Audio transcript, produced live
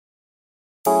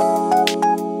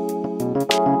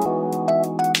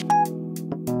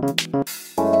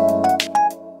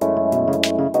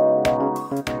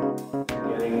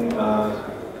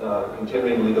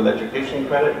representation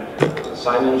credit, a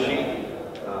sign-in sheet,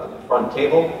 the front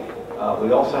table.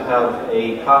 We also have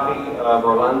a copy of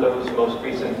Orlando's most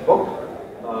recent book.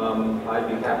 I'd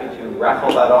be happy to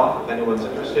raffle that off if anyone's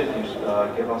interested. You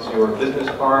give us your business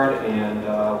card and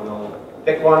we'll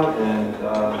pick one, and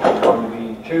the one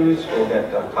we choose will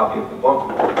get a copy of the book.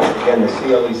 Again, the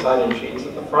CLE sign-in sheets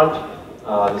at the front.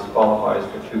 This qualifies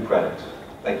for 2 credits.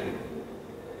 Thank you.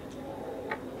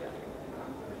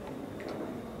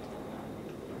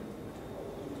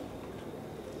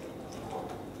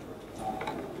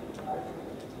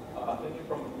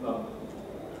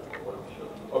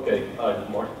 Okay, good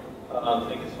morning.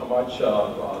 Thank you so much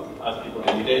for asking for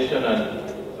the invitation, and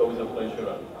it's always a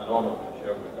pleasure and honor to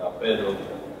share with Pedro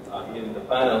here in the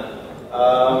panel.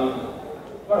 I'm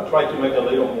going to try to make a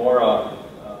little more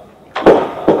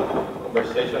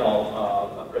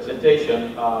conversational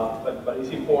presentation, but it's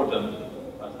important,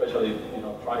 especially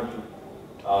trying to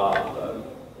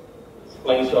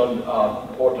explain some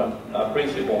important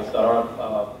principles that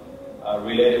are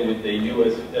related with the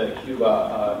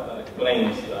U.S.-Cuba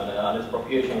claims and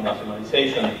expropriation and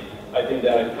nationalization. I think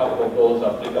there are a couple of those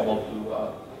applicable to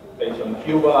based on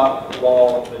Cuba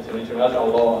law, based on international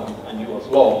law, and U.S.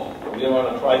 law. We're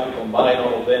going to try to combine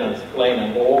all of them and explain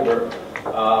and go over.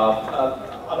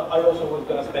 I also was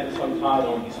going to spend some time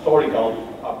on historical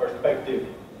perspective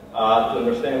to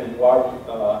understand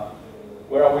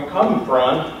where are we coming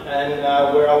from and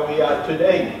where are we at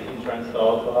today in terms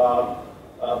of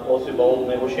possible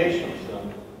negotiations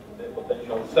and the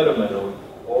potential settlement of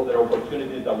all the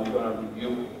opportunities that we're going to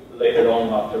review later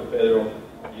on after Pedro,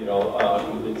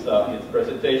 completes his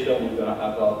presentation. We're going to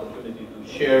have the opportunity to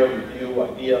share with you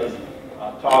ideas,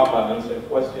 talk, answer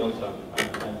questions,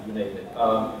 and you name it.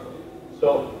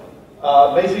 So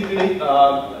basically,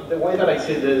 the way that I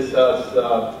see this as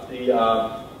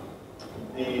the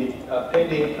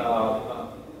pending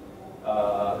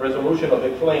resolution of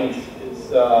the claims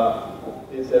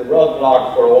is a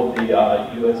roadblock for all the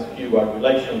U.S.-Cuba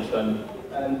relations,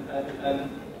 and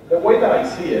the way that I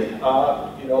see it,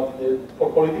 for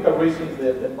political reasons,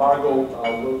 the embargo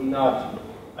will not,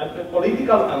 and for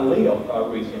political and legal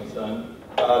reasons, and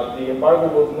the embargo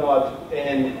will not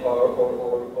end,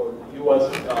 or U.S.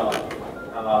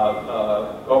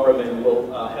 Government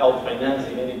will help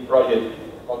financing any project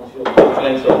until the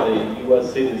claims of the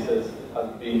U.S. citizens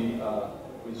have been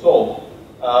resolved.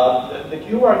 The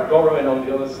Cuban government, on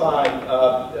the other side,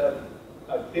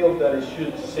 I feel that it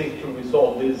should seek to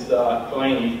resolve this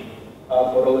claim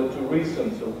for other 2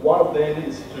 reasons. So one of them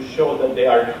is to show that they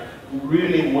are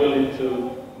really willing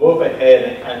to move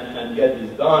ahead and get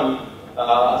this done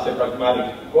as a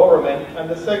pragmatic government. And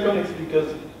the second is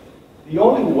because the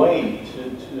only way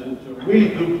to really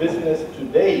do business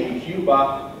today in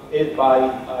Cuba is by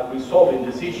resolving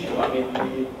this issue. I mean,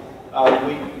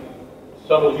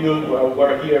 some of you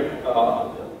were here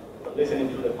listening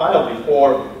to the panel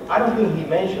before. I don't think he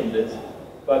mentioned this,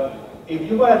 but if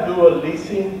you're going to do a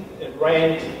leasing, a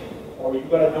rent, or you're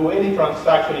going to do any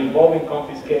transaction involving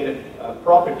confiscated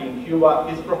property in Cuba,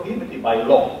 it's prohibited by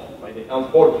law, by the House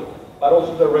Board. But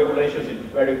also the regulations is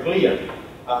very clear.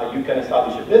 You can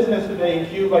establish a business today in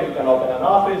Cuba, you can open an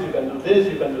office, you can do this,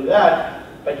 you can do that,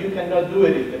 but you cannot do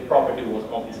it if the property was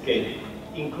confiscated,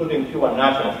 including Cuban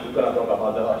nationals. We're going to talk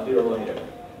about that a little later.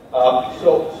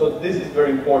 So this is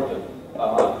very important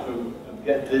to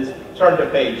get this, turn the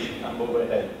page and move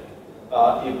ahead.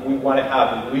 If we want to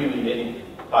have really any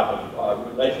type of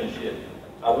relationship.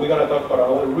 We're going to talk about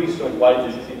another reason why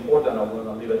this is important. I'm going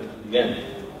to leave it to the end.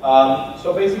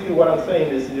 So basically what I'm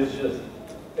saying is it's just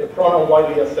a prompt and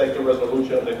widely accepted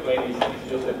resolution of the claim is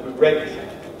just a prerequisite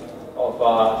of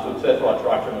successful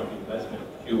attraction of investment in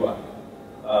Cuba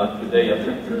today at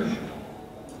the conclusion.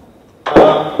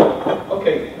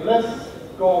 Okay, let's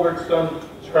go over some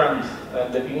terms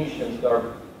and definitions that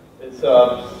are,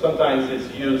 sometimes it's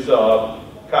used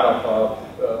kind of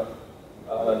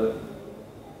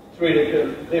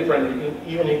treated different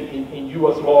even in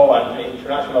U.S. law and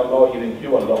international law, even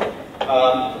Cuban law.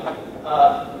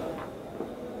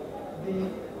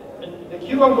 The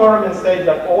Cuban government said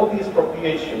that all these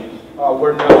expropriations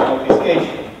were not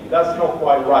confiscation. That's not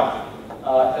quite right.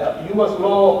 U.S.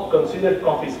 law considered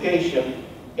confiscation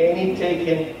any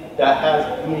taking that has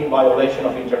been in violation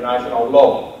of international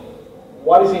law.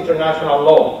 What is international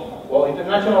law? Well,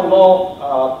 international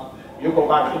law, you go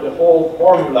back to the whole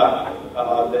formula,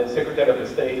 the Secretary of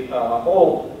State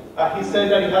he said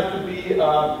that it has to be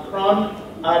prompt,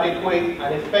 adequate,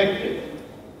 and effective.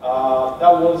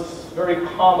 That was very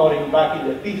common back in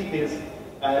the 50s,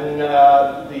 and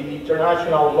the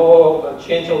international law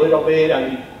changed a little bit,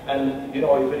 and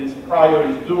if it is prior,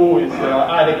 is due, is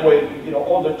adequate,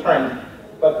 all the terms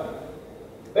But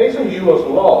based on U.S.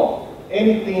 law,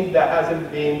 anything that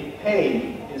hasn't been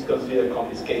paid is considered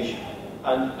confiscation.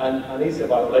 And it's a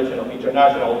violation of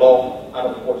international law, and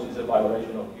of course it's a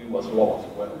violation of U.S. law as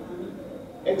well.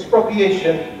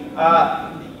 Expropriation,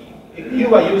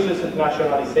 Cuba uses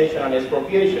nationalization and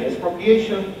expropriation.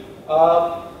 Expropriation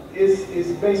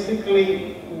is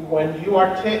basically when you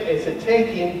are, it's a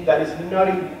taking that is not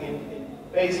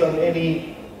based on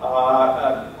any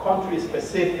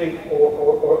country-specific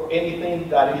or anything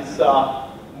that is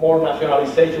more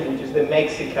nationalization, which is the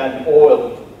Mexican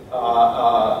oil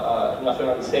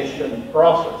nationalization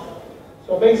process.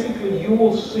 So basically, you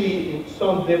will see in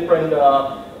some different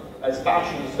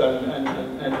statutes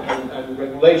and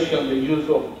regulation the use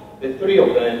of the three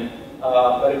of them.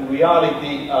 But in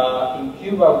reality, in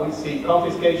Cuba, we see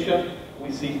confiscation,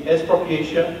 we see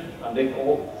expropriation, and they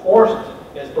call forced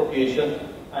expropriation,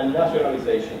 and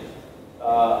nationalizations.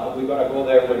 We're going to go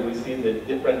there when we see the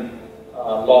different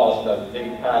laws that they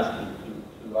passed to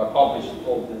accomplish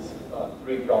all these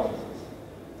three processes.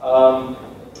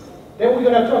 Then we're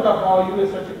going to talk about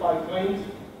U.S. certified claims.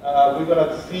 We're going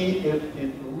to see if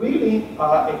really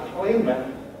a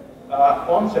claimant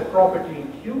owns a property in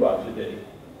Cuba today,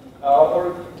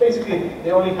 or basically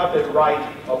they only have the right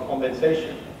of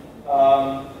compensation.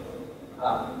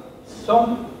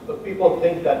 Some people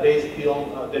think that they still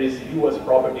there is U.S.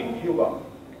 property in Cuba.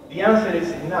 The answer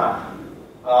is no.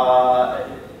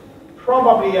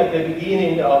 Probably at the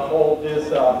beginning of all this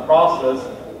process,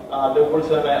 there was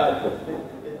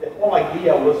the whole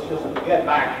idea was just to get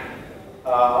back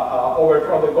over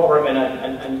from the government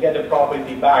and get the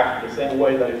property back the same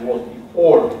way that it was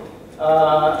before.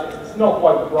 It's not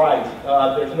quite right.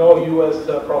 There's no U.S.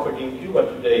 property in Cuba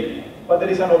today, but there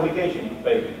is an obligation to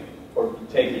pay or to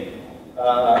take it.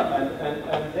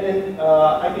 And then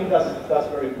I think that's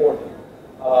very important.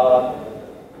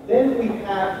 Then we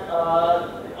have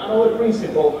another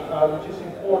principle which is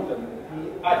important, the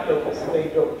act of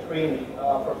state doctrine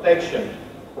protection.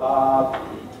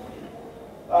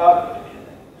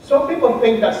 Some people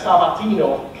think that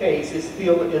Sabatino case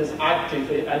is active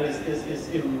and is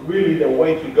really the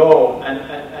way to go,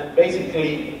 and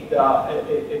basically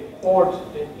a court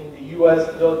in the U.S.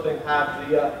 doesn't have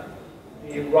the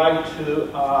right to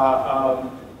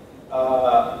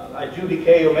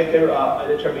adjudicate or make a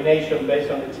determination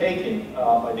based on the taking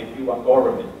by the Cuban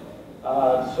government.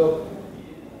 So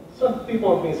some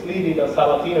people are misleading that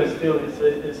Sabatino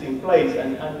is in place,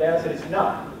 and the answer is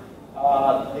no.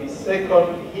 The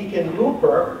second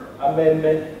Hickenlooper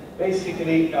amendment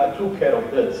basically took care of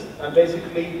this, and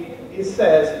basically it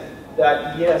says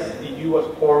that yes, the U.S.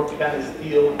 court can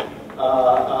still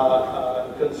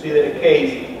consider a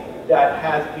case that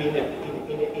has been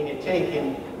in a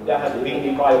taking that has been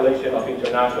in violation of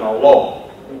international law,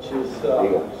 which is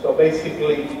so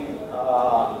basically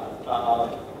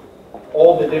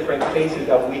all the different cases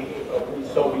that we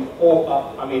saw before,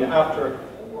 after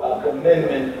the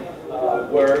amendment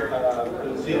were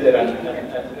considered, and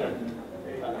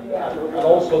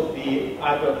also the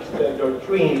act of state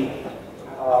doctrine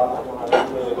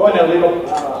going a little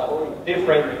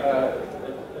different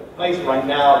place right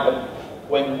now, but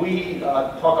when we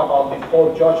talk about the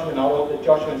full judgment, all of the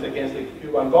judgments against the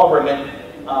Cuban government,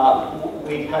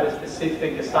 we had a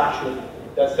specific statute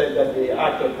that said that the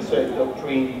act of state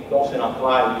doctrine doesn't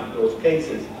apply to those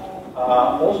cases.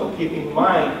 Also keep in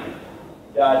mind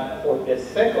that for the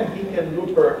second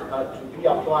Hickenlooper to be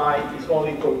applied is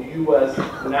only for U.S.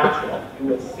 national,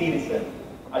 U.S. citizen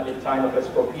at the time of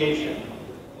expropriation,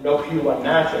 no Cuban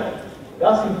national.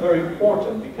 That's very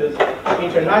important because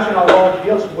international law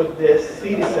deals with the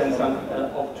citizens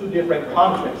of two different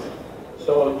countries.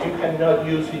 So you cannot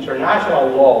use international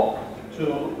law to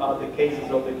the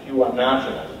cases of the Cuban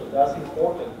nationals. So that's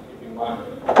important to keep in mind.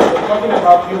 So talking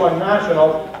about Cuban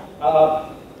nationals, the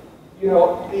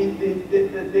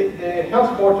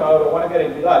health portal, I don't want to get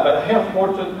into that, but the health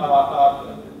portal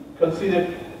considered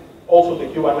also the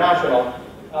Cuban national,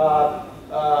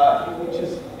 which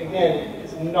is, again,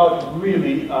 is not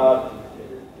really,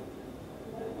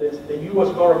 the U.S.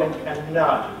 government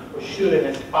cannot or shouldn't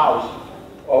espouse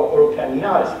or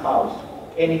cannot espouse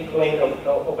any claim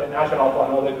of a national of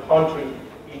another country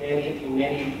in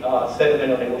any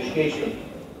settlement or negotiation.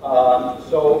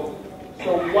 So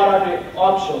what are the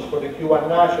options for the Cuban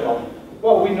national?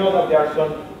 Well, we know that there are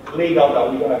some legal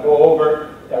that we're going to go over,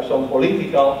 there are some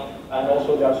political, and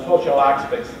also there are social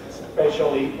aspects,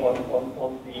 especially on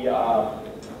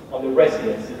the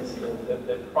residences,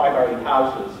 the primary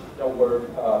houses that were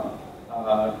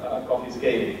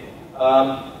confiscated.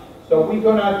 So we're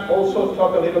going to also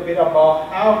talk a little bit about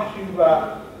how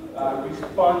Cuba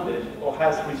responded or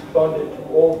has responded to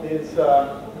all these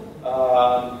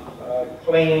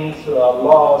claims,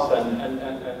 laws, and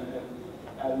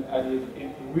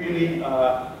it really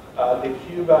the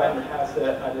Cuban has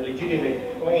a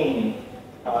legitimate claim.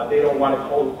 They don't want to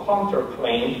call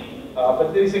counterclaim,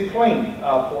 but there is a claim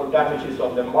for damages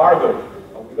on the embargo.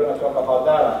 We're going to talk about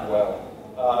that as well.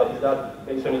 Is that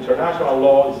based on international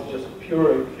law? Is it just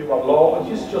pure Cuban law? Or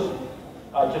just to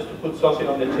put something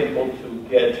on the table to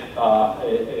get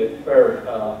a fair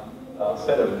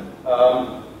settlement.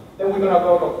 Then we're going to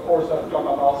go, of course, talk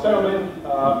about settlement.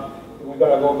 We're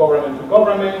going to go government to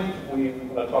government. We're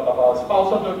going to talk about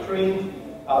spousal doctrine.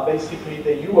 Basically,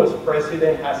 the U.S.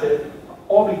 president has an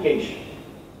obligation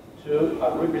to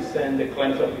represent the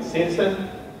claims of his citizens,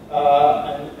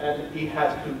 and it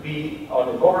has to be on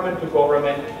a government to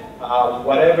government.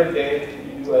 Whatever the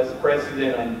U.S.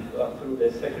 president and through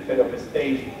the Secretary of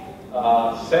State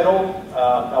settle,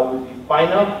 that will be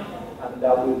final, and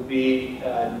that will be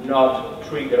not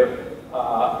trigger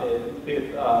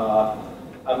Fifth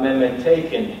Amendment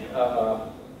taken.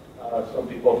 Some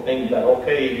people think that,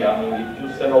 okay, I mean, if you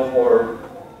settle for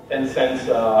 10 cents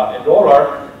a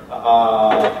dollar,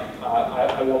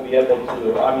 I won't be able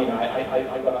to, I mean,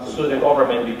 I'm going to sue the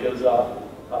government because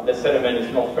the settlement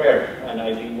is not fair, and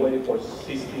I've been waiting for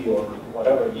 60 or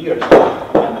whatever years,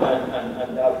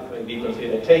 and that may be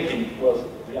considered taking. Well,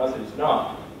 the answer is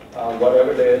not.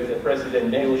 Whatever the president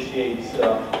negotiates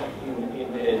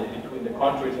between the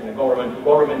countries and the government to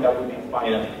government, that will be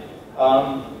final.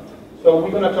 So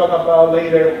we're going to talk about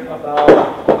later about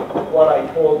what I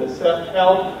call the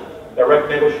self-help, direct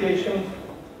negotiations,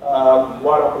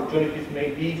 what opportunities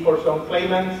may be for some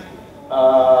claimants.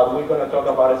 We're going to talk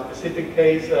about a specific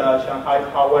case, Shanghai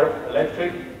Power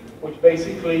Electric, which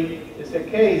basically is a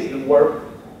case where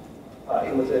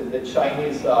it was the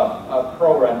Chinese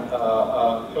program,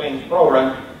 claims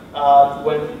program.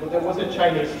 When there was a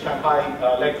Chinese, Shanghai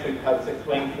Electric has a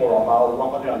claim for about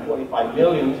 125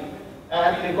 million,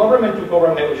 and the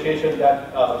government-to-government negotiation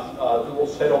that will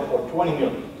settle for 20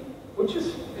 million, which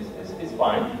is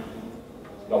fine.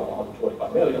 It's not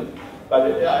 125 million, but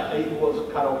it was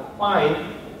kind of fine.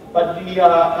 But the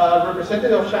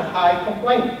representative of Shanghai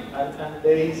complained, and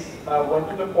they went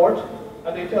to the court,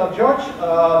 and they tell Judge,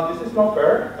 this is not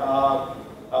fair.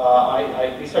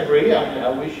 I disagree, and I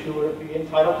wish you would be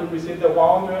entitled to receive the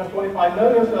 125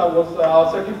 million that was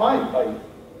certified by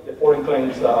the Foreign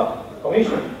Claims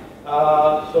Commission.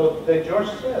 So the judge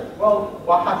said, well,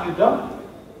 what have you done?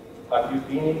 Have you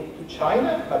been to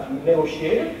China? Have you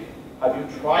negotiated? Have you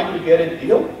tried to get a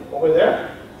deal over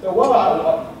there? So,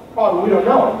 well, probably we don't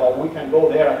know that we can go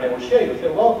there and negotiate. I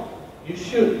said, well, you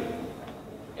should.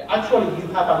 Actually, you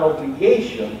have an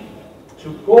obligation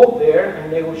to go there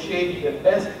and negotiate the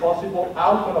best possible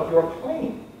outcome of your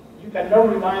claim. You cannot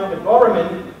rely on the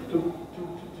government to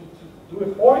do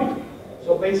it for you.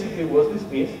 So basically, it was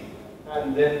dismissed,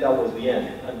 and then that was the end.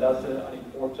 And that's an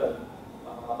important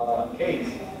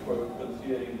case for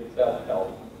considering the self-help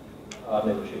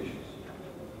negotiations.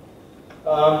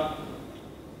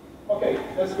 Okay,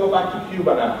 let's go back to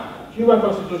Cuba now. Cuban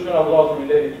constitutional laws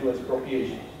related to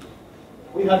expropriation.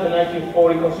 We had the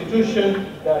 1940 Constitution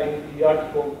that in the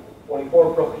Article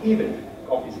 44 prohibited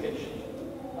confiscation.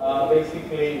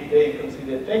 Basically, they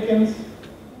considered takings,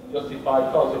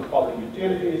 justified cause of public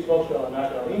utility, social and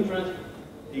national interest,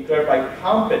 declared by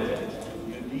competent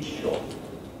judicial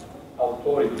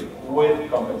authority with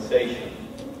compensation.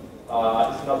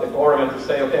 It's not the government to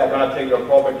say, okay, I'm going to take your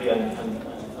property and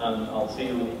I'll see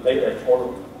you later.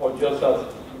 Or just as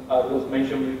was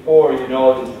mentioned before, you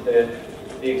know, the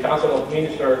Council of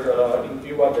Ministers in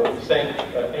Cuba, the same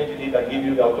entity that gives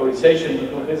you the authorization to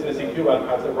do business in Cuba,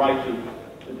 has the right to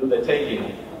do the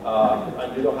taking.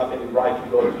 And you don't have any right to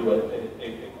go to a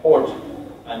court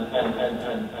and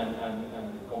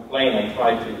complain and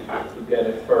try to get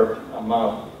a fair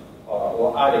amount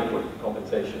or adequate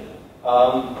compensation.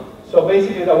 So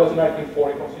basically that was the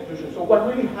 1940 Constitution. So what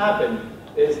really happened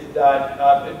is that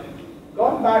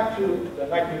going back to the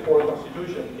 1940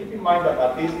 Constitution, keep in mind that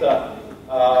Batista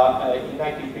in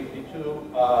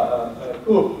 1952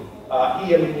 coup,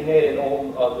 he eliminated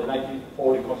all of the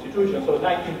 1940 Constitution. So in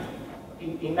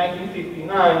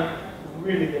 1959,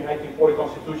 really the 1940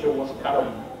 Constitution was kind of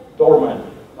dormant,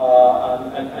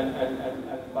 and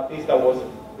Batista was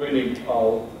really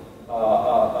out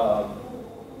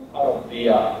of the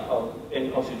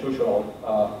constitutional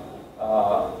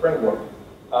framework.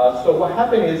 So what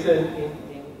happened is in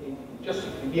just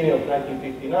the beginning of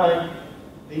 1959,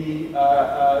 the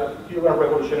Cuban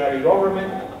revolutionary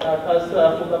government has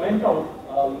a fundamental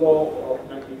law of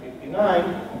 1959,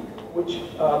 which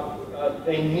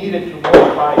they needed to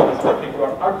modify this particular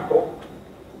article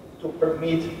to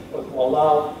permit or to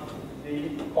allow the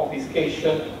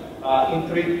confiscation in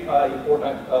three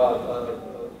important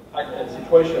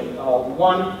situations.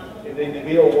 One, if the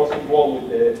individual was involved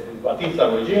with the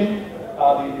Batista regime,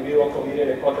 the individual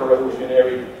committed a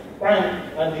counter-revolutionary crime,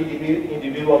 and the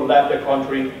individual left the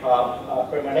country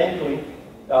permanently,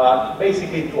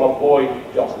 basically to avoid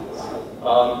justice.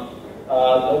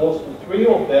 There was three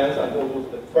of them, and that was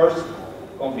the first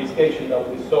confiscation that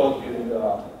we saw during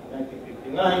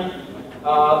 1959.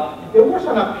 There was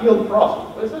an appeal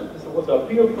process. There was an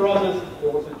appeal process.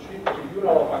 There was a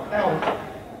Tribunal of Accounts,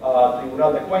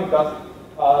 Tribunal de Cuentas,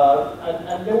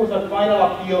 and there was a final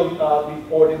appeal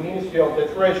before the Ministry of the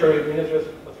Treasury. The Ministry of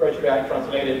the Treasury, I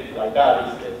translated like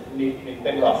that, is Ministerio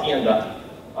de Hacienda,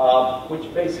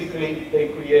 which basically they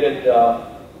created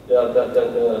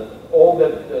all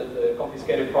the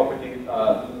confiscated property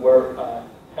were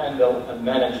handled and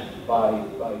managed by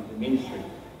the ministry.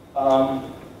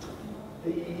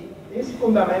 This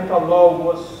fundamental law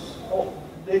was,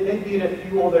 they did a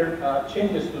few other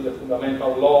changes to the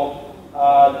fundamental law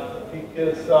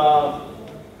because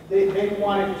they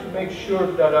wanted to make sure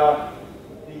that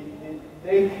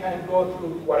they can go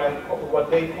through what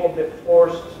they call the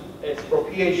forced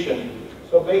expropriation.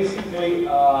 So basically,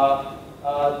 all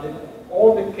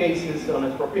the cases on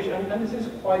expropriation, and this is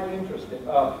quite interesting.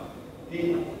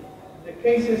 The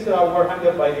cases were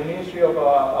handled by the Ministry of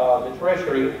the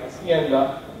Treasury,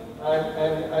 Hacienda,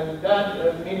 and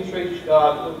that ministry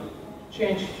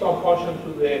changed some function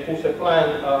to the PUSE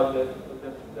plan,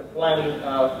 the planning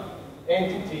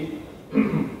entity,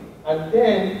 and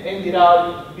then ended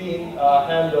up being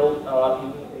handled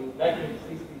in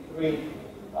 1963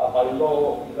 by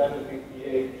law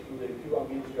 1158 to the Cuban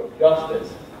Ministry of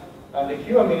Justice. And the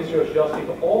Cuban Ministry of Justice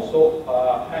also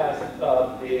has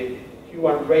the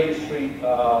Cuban registry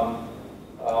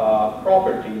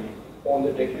property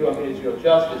under the Cuban Ministry of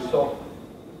Justice. So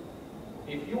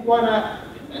if you want to,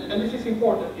 and this is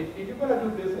important, if you're going to do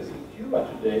business in Cuba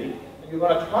today, and you're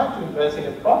going to try to invest in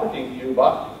a property in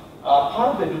Cuba,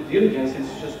 part of the due diligence is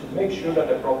just to make sure that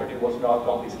the property was not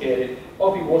confiscated,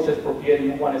 or if it was expropriated,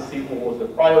 you want to see who was the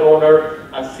prior owner,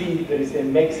 and see if it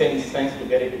makes any sense to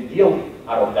get a deal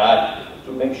out of that,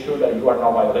 to make sure that you are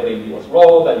not violating U.S.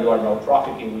 law, that you are not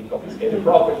trafficking with confiscated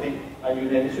property,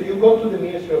 and so you go to the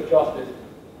Ministry of Justice,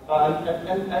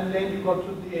 and then you go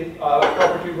to the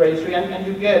property registry, and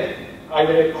you get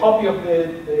either a copy of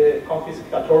the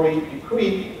confiscatory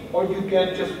decree, or you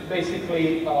get just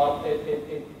basically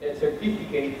a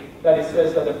certificate that it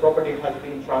says that the property has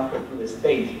been transferred to the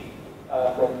state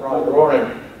from prior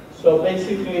owner. So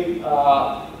basically,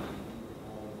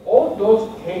 all those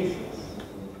cases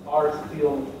are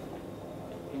still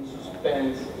in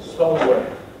suspense somewhere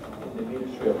in the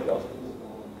Ministry of Justice.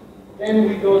 Then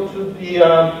we go to the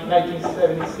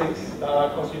 1976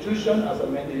 Constitution, as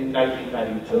amended in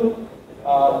 1992,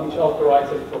 which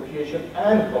authorizes expropriation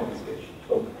and confiscation.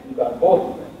 So you got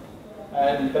both of them.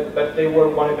 But they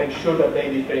want to make sure that they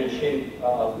differentiate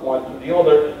one to the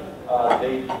other.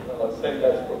 They say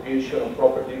that expropriation of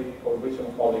property for reason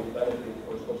of public benefit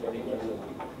or social interest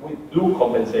with due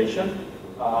compensation.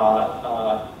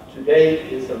 Today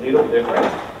is a little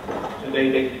different. Today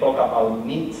they talk about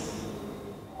needs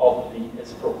of the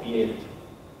expropriated,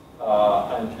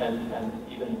 and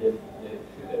even the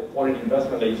foreign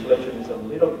investment legislation is a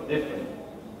little different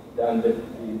than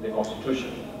the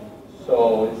Constitution.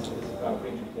 So it's kind of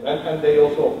interesting. And they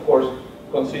also, of course,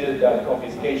 consider that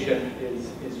confiscation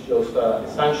is just a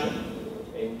sanction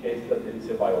in case that there is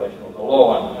a violation of the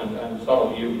law. And some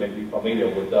of you may be familiar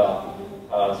with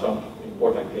some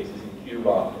important cases in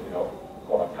Cuba,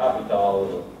 Cora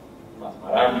Capital, Mas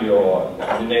Marambio,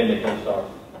 and you name it. Those are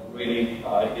really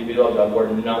individuals that were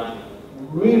not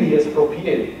really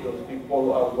expropriated. Those people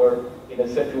were in a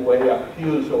certain way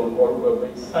accused or were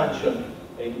sanctioned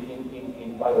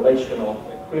in violation of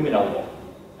a criminal law,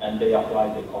 and they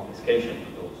applied the confiscation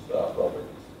to those properties.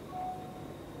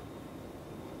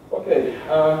 Okay,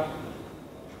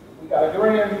 we got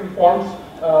agrarian reforms,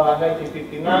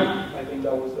 1959. I think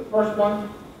that was the first one.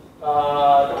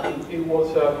 It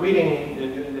was reading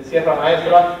during the Sierra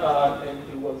Maestra, and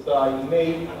it was in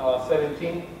May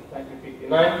 17,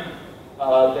 1959.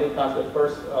 They passed the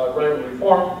first agrarian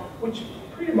reform, which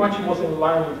pretty much was in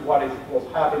line with what was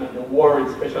happening in the world,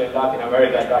 especially in Latin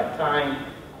America at that time.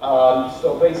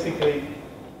 So basically,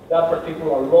 that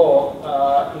particular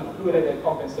law included a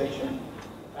compensation,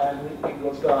 and it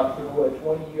was through a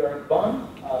 20-year bond,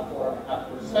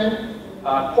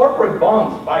 4.5%. Corporate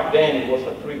bonds back then it was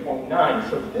at 3.9.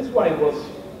 So this one it was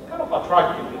kind of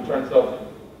attractive in terms of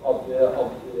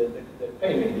the the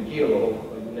payment, the kilo,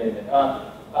 or you name it.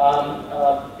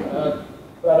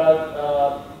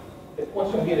 The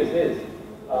question here is this: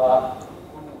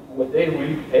 would they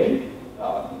really pay?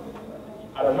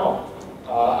 I don't know.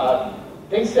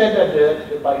 They said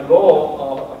that by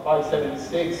law of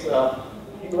 576,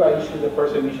 Cuba issued the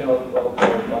first emission of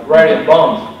agrarian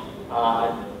bonds.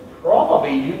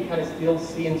 Probably you can still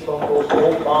see in some of those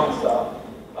old bonds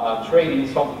trading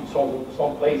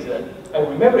some places. I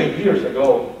remember years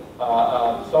ago,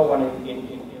 someone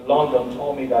in London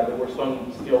told me that there were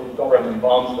some still government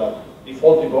bonds,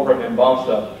 defaulted government bonds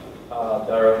that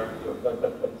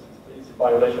it's a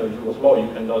violation of U.S. law. You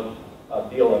cannot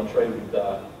deal and trade with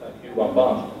Cuban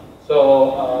bonds.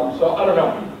 So I don't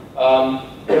know.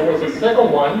 There was a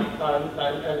second one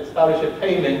and established a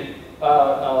payment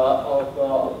of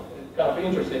kind of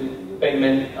interesting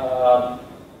payment.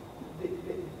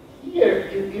 Here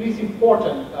it is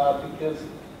important because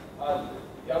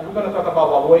we're going to talk about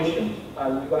valuation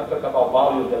and we're going to talk about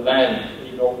value of the land.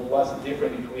 You know, what's the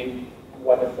difference between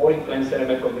what the Foreign Claims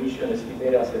Settlement Commission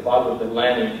estimated as the value of the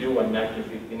land in Cuba in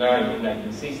 1959 and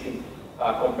 1960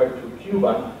 compared to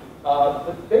Cuban.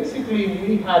 But basically,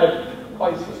 we had a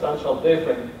quite substantial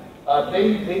difference.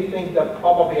 They think that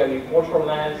probably agricultural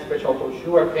land, especially for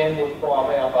sugar cane, was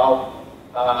probably about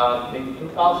maybe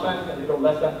 2,000, a little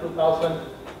less than $2,000.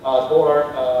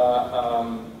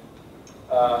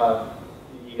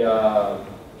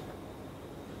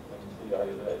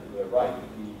 Right,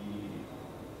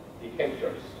 the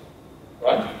hectares,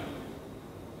 right?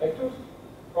 Hectares,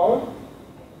 Robert?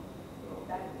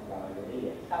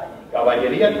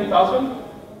 Caballeria 2,000?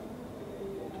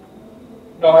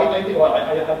 No, I think, well, I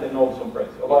have the notes on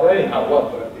price. But anyhow,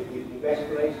 what? The best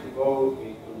place to go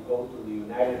is to go to the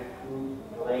United Fruit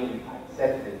Claim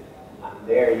Accepted, and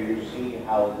there you see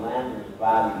how land is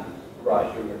valued.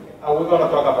 Right. Sugar cane. And we're going to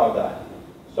talk about that.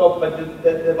 So, but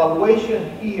the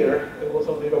valuation here, it was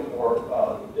a little more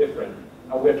different.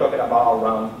 And we're talking about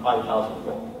around 5,000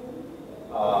 gold.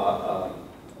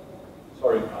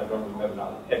 Sorry, I don't remember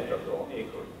now, hectares or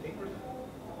acres. Acres?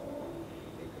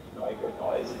 No, acres,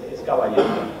 no, it's caballeria,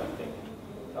 I think.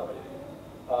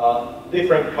 Caballeria.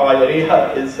 Different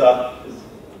caballeria is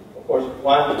of course,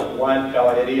 one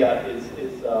caballeria is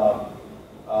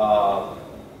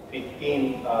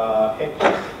 15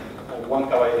 hectares, and one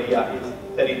caballeria is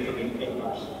 33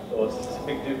 acres. So it's a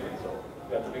big difference. So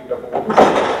you have to be careful what we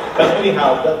say. But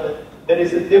anyhow, there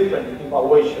is a different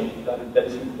evaluation that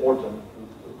is important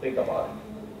to think about it.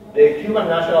 The Cuban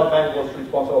National Bank was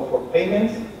responsible for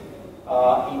payments.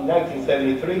 In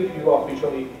 1973, Cuba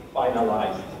officially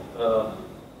finalized the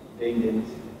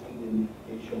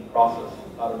indemnification process.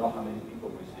 I don't know how many people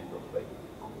received those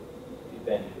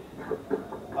payments.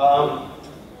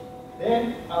 Then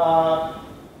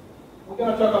we're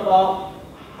going to talk about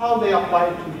how they apply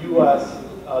to U.S.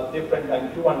 Different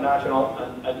than Cuban national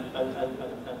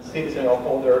and citizen of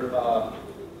other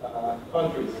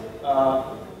countries.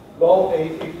 Law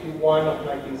A51 of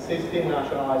 1960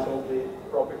 nationalized all the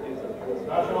properties of U.S.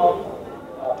 national,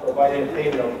 providing a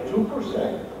payment of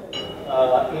 2%.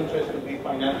 Interest to be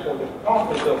financed for the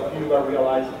profits of Cuba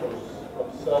realized from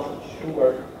sales of sugar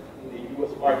in the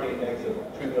U.S. market in excess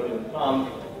of 3 million tons.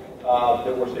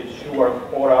 There was a sugar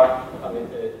quota. I mean,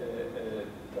 that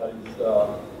is,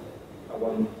 I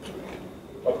won't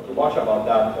talk too much about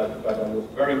that, but it was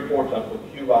very important for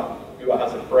Cuba. Cuba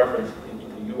has a preference in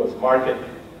the U.S. market.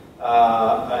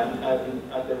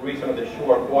 And the reason of the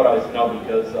sugar quota is not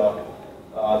because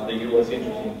the U.S.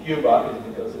 interest in Cuba, is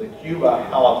because Cuba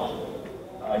helped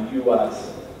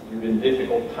U.S. during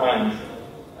difficult times,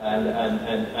 and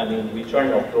in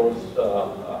return of those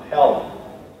help,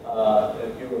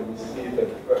 Cuba received a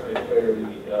very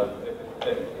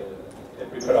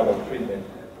preferable treatment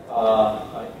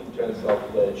in terms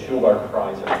of the sugar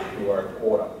price and sugar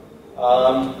quota.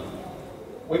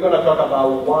 We're going to talk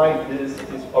about why this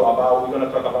is all about. We're going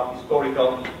to talk about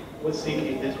historical. We'll see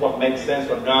if this one makes sense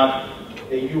or not.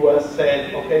 The U.S.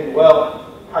 said, okay, well,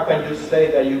 how can you say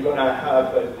that you're going to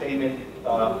have a payment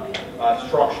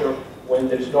structure when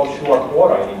there's no sugar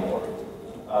quota anymore?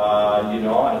 You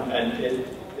know,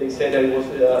 they said that it was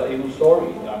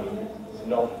illusory. I mean, it's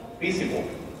not feasible.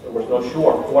 There was no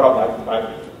sugar quota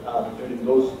during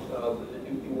those.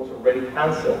 It was already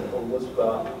canceled or was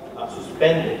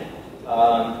suspended.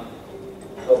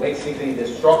 So basically, the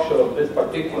structure of this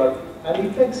particular, and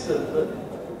it takes.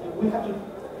 We have to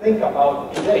think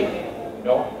about today. You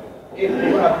know, if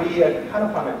there going to be a kind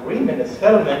of an agreement, a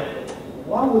settlement,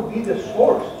 what would be the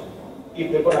source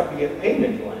if there's going to be a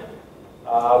payment plan?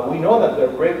 We know that the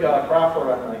Rick Crawford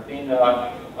and I think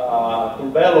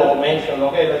Curbelo mentioned,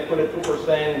 okay, let's put a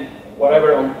 2%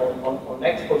 whatever on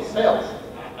export sales.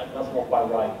 And that's not quite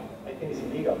right. I think it's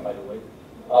illegal, by the way,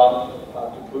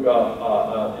 to put a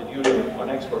duty on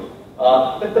export.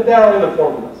 But there are other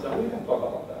formulas, and we can talk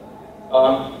about that.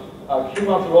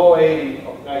 Cuban's Law 80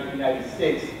 of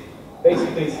 1996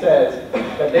 basically says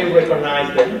that they recognize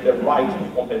the right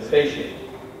of compensation.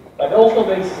 But also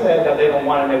they said that they don't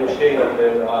want to negotiate on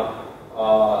their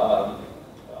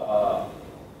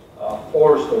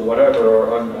forced or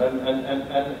whatever,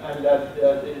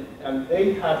 and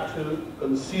they have to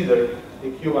consider the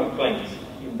Cuban claims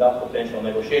in that potential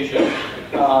negotiation.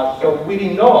 So we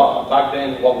didn't know back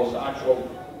then what was actual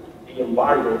the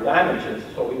embargo damages.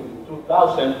 So in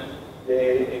 2000,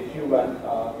 the Cuban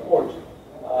court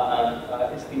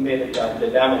estimated that the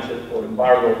damages for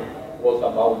embargo was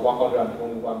about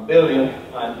 121 billion,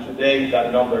 and today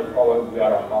that number probably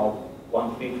are about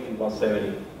 150,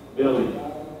 170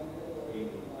 billion.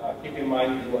 Keep in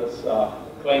mind, U.S.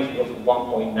 claims was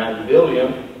 1.9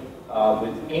 billion,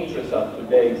 with interest of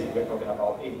today, we're talking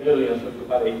about 8 billion, so you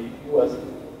had a U.S.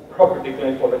 property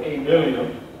claim for 8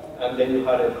 billion, and then you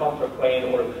had a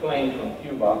counterclaim or a claim from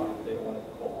Cuba, they don't want to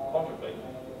call it counterclaim,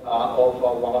 of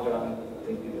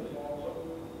 150 billion. So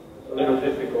it's a little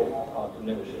difficult to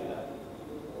negotiate that.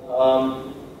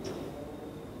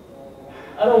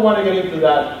 I don't want to get into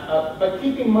that, but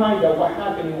keep in mind that what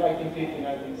happened in 1950,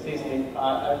 1960,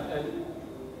 and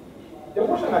there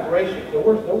was an aggression, there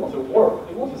was a war,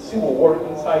 it was a civil war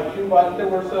inside Cuba, and there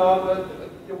were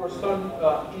some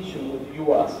issues with the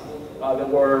U.S. They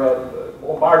were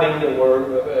bombarding, they were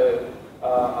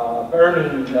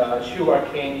burning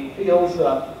sugarcane fields,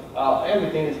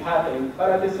 everything is happening, but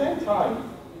at the same time,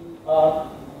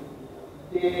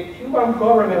 the Cuban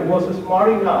government was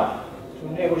smart enough to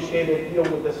negotiate a deal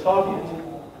with the Soviets.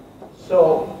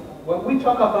 So when we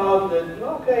talk about the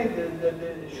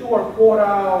sugar quota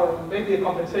or maybe a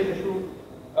compensation,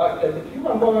 the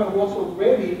Cuban government was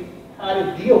already had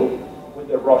a deal with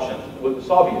the Russians, with the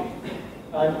Soviets.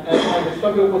 And the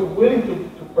Soviet was willing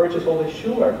to purchase all the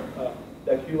sugar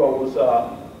that Cuba was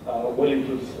willing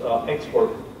to export.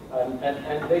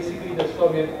 And basically the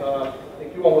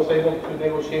Cuba was able to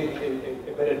negotiate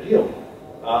a better deal.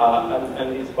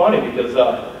 And it's funny because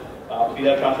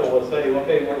Fidel Castro will say,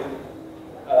 okay, well,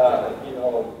 you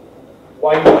know,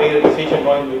 why you made a decision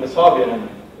going with the Soviet, and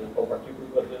for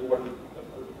particular, there were a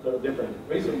little different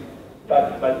reasons.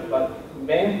 But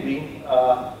mainly,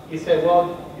 he said,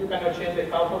 well, you cannot change the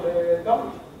course of the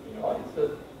government. You know,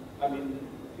 it's I mean,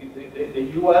 the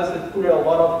U.S. has put a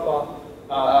lot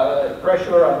of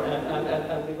pressure,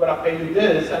 and they're going to pay you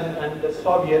this, and the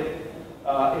Soviet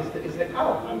is the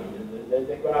cow. I mean,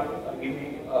 they're going to give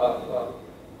me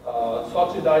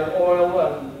subsidized oil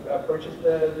and purchase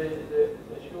the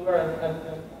sugar, and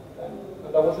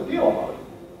that was the deal about it.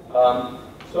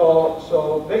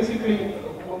 So basically,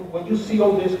 when you see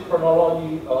all these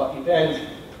chronology events,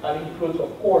 and includes, of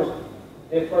course,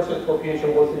 the first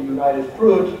expropriation was the United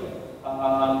Fruit.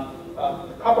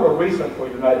 A couple of reasons for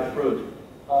United Fruit.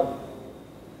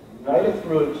 United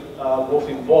Fruit was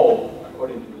involved,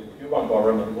 according to the Cuban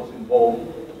government, was involved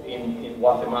in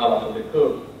Guatemala for the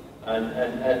coup, and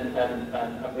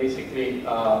basically,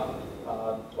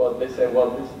 well, they said,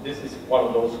 well, this is one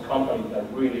of those companies that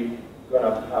really going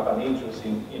to have an interest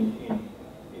in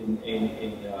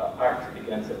acts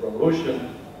against the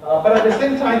revolution. But at the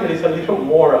same time, there is a little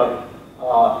more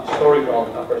historical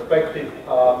perspective.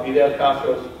 Fidel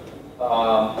Castro's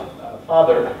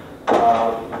father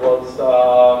was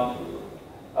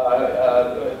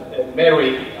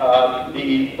married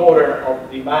the daughter of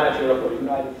the manager of the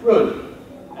United Fruit,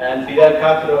 and Fidel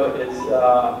Castro is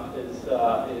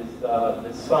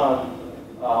the son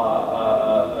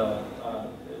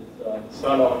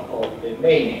of the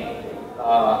maid,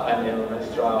 and in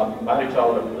extramarital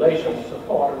relations. So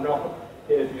I don't know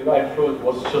if United Fruit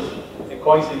was just a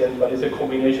coincidence, but it's a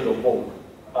combination of both.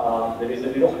 There is a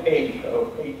little hate, I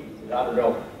don't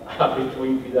know,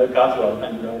 between Fidel Castro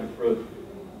and United Fruit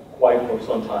quite for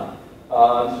some time.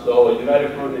 So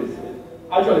United Fruit is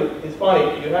actually, it's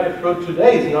funny, United Fruit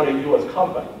today is not a U.S.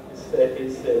 company.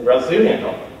 It's a Brazilian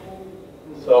company.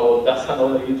 So that's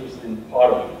another interesting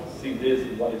part of it. To see this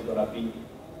is what is going to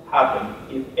happen,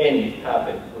 if any,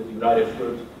 happen with United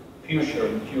Fruit future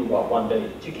in Cuba one day.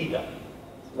 Chiquita.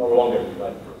 It's no longer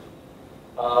United Fruit.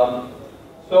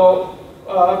 So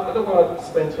I don't want to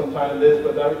spend some time on this,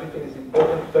 but I think it's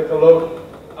important to take a look.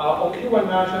 On Cuban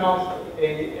nationals,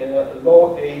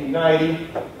 Law 8090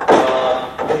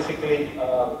 basically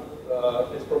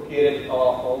expropriated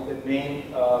all the main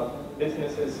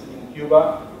businesses in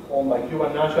Cuba owned by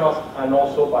Cuban nationals and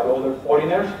also by other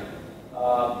foreigners.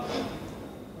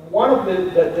 one of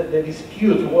the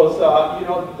disputes was, you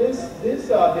know,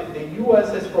 the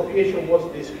U.S. expropriation was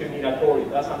discriminatory.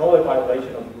 That's another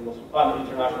violation of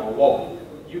international law.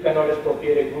 You cannot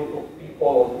expropriate a group of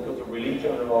people because of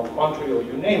religion or country or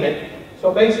you name it.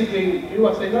 So basically,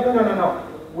 Cuba say, no.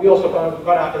 We also going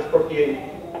to expropriate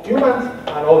Cubans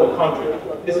and other countries.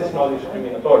 This is not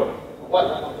discriminatory. What?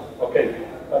 Okay,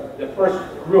 but the first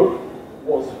group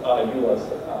was U.S.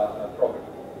 property.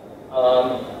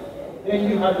 Then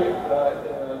you have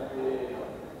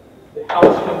the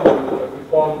housing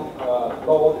reform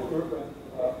law, the urban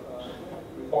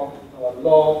reform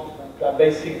law that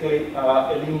basically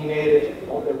eliminated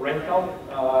all the rental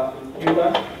in Cuba,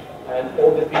 and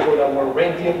all the people that were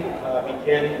renting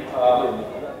became,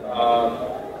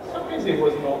 some cases it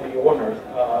was not the owners,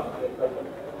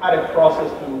 had a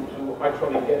process to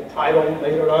actually get title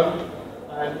later on,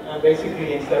 and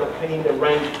basically instead of paying the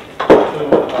rent to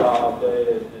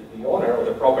the owner of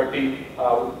the property,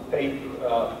 paid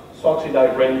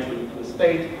subsidized rent to the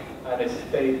state, and the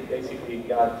state basically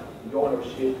got the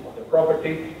ownership of the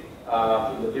property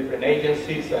to the different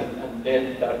agencies, and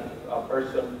then that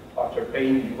person, after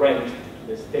paying rent to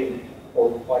the state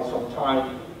for quite some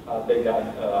time, they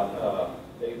were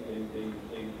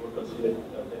considered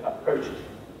they have purchased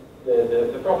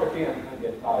the property and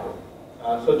get title.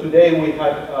 So today we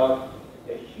have a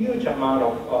huge amount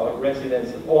of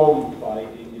residents owned by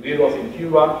individuals in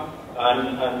Cuba,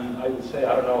 and I would say,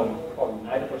 I don't know, probably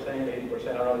 90%, 80%,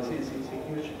 I don't know, it's a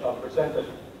huge percentage.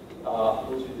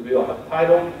 Those individuals have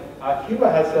title. Cuba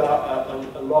has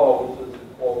a law which is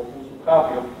called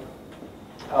usucapion.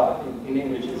 In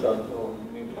English, it's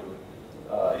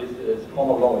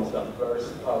common law. It's a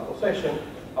first possession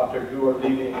after you are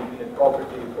living in the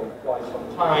property for quite some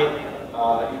time.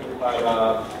 You had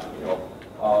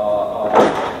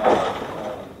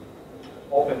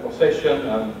open possession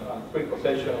and free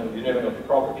possession and the name of the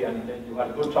property, and then you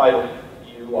have good title.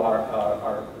 You are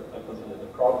considered the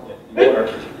property, the owner,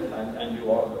 and you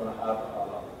are going to have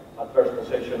adverse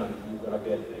possession, and you're going to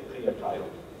get a clear title.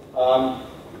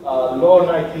 Law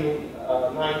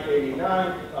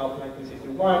 989 of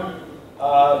 1961.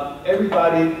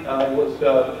 Everybody was.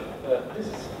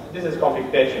 This is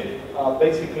computation.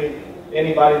 Basically,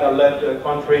 anybody that left the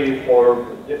country for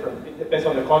different. It depends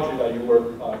on the country that you were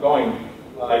going.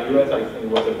 U.S. I think it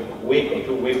was a week or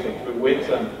 2 weeks or 3 weeks,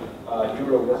 and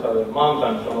Europe was a month,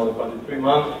 and some other countries 3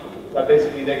 months. But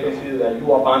basically, they consider that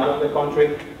you abandoned the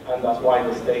country, and that's why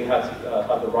the state has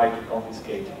had the right to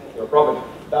confiscate your property.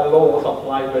 That law was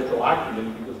applied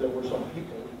retroactively because there were some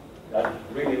people that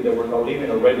really they were not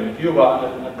living already in Cuba,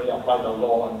 and they applied the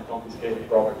law and confiscated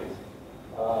properties.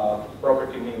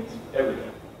 Property means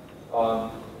everything.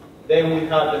 Then we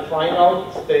had the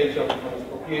final stage of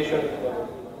expropriation.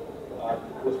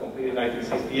 It was completed in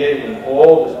 1968 with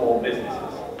all the small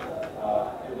businesses.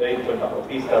 Today,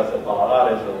 autopistas,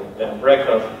 paladares, or bed and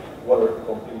breakfast were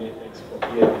completely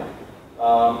expropriated.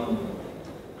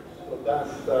 So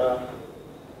that's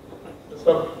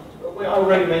so we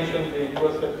already mentioned the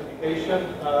U.S. certification.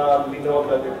 We know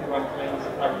that the Cuban Claims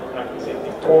Act of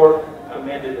 1964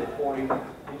 amended the 40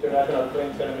 International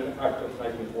Claims Settlement Act of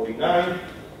 1949.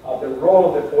 The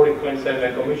role of the 40 Claims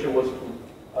Settlement Commission was to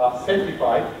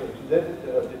certify, to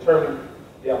determine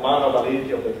the amount of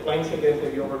validity of the claims against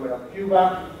the government of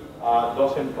Cuba.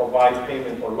 Doesn't provide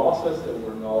payment for losses. There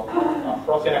were no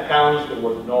frozen accounts. There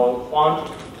was no fund.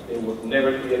 They would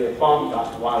never create a fund.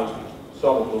 That's why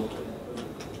some of those,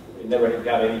 they never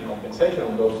got any compensation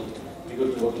on those,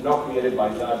 because it was not created by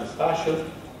that statute.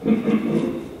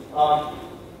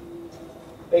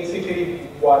 Basically,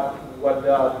 what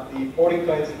the 40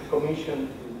 Claims Commission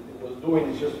was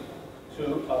doing is just to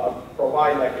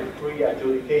provide like a free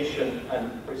adjudication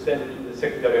and present it to the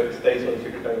Secretary of State, so the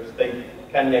Secretary of State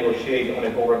can negotiate on a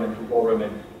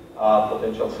government-to-government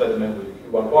potential settlement with the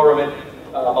Cuban government.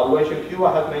 Valuation Cuba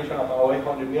has mentioned about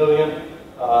 800 million.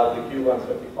 The Cuban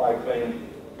certified claim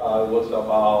was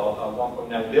about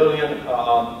 1.9 billion.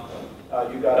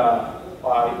 You got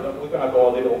we're going to go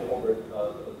a little over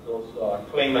those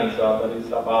claimants. That is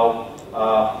about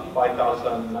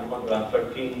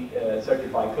 5,913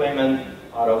 certified claimants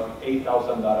out of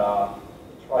 8,000 that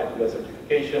tried to get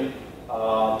certification.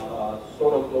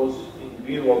 Sort of those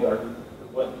individuals that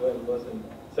wasn't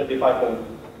certified for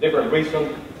different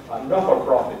reasons, not for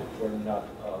profit, were not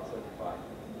certified.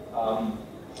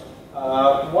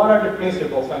 What are the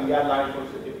principles and guidelines for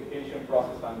certification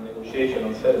process and negotiation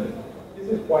and settlement? This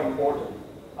is quite important.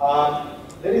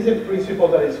 There is a principle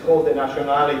that is called the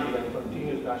nationality and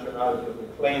continuous nationality of the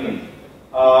claimant.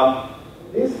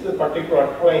 This particular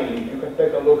claim, you can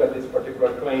take a look at this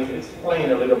particular claim,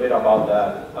 explain a little bit about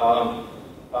that.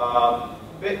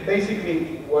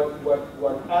 Basically,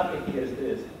 what happened here is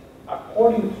this.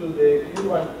 According to the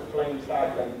Cuban Claims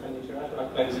Act and International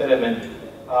Claims Settlement,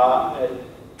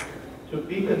 to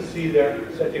be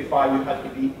considered certified, you have to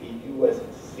be a U.S.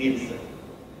 citizen.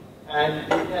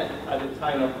 And at the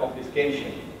time of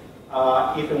confiscation,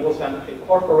 if it was a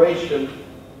corporation,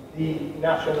 the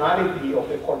nationality of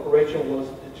the corporation was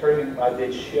determined by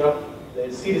the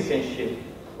citizenship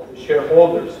of the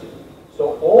shareholders.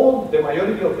 So the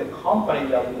majority of the company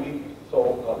that we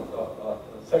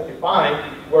certified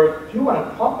were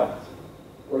Cuban companies.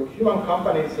 Were Cuban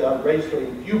companies registered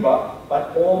in Cuba,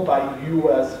 but owned by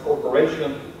U.S.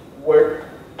 corporations, where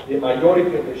the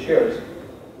majority of the shares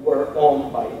were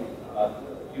owned by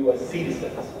U.S.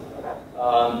 citizens.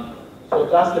 So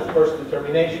that's the first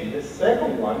determination. The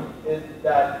second one is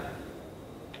that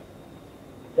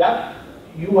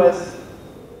U.S.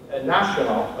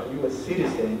 national, a U.S.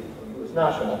 citizen, or U.S.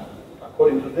 national,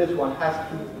 according to this one, has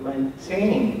to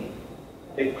maintain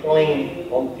the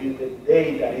claim until the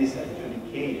day that is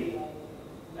adjudicated.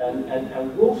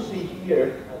 And we'll see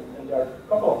here, and there are a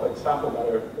couple of examples that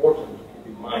are important to keep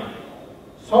in mind.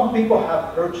 Some people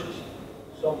have purchased,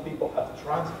 some people have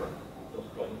transferred those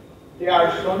claims. There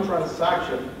are some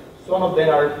transactions, some of them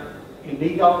are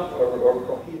illegal or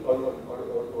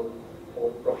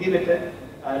prohibited,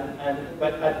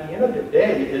 but at the end of the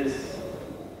day,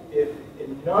 if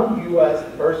a non-U.S.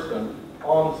 person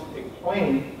owns a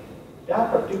claim,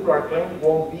 that particular claim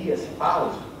won't be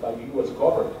espoused by the U.S.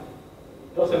 government.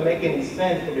 It doesn't make any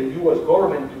sense for the U.S.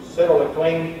 government to settle a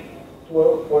claim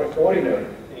for a foreigner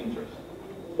interest.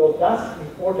 So that's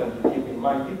important to keep in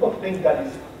mind. People think that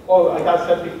it's, oh, I got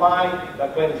certified,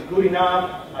 that claim is good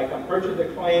enough, I can purchase the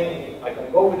claim, I can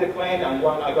go with the claim, and I'm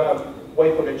going to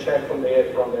wait for the check from the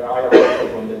IRS or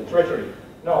from the Treasury.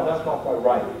 No, that's not quite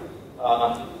right.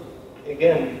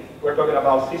 Again, we're talking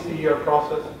about a 60-year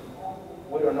process.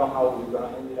 We don't know how we're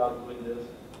going to end up doing this.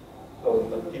 So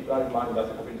keep that in mind, that's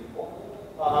a principle.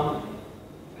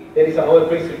 There is another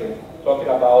principle talking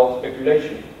about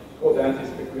speculation, called the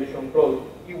anti-speculation clause.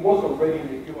 It was already in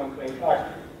the Cuban Claims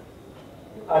Act,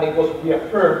 and it was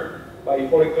reaffirmed by the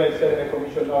Foreign Claims Settlement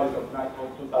Commission notice of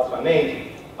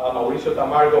 2008. Mauricio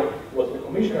Tamargo was the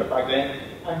commissioner back then,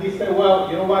 and he said, well,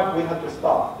 you know what, we have to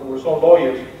stop. There were some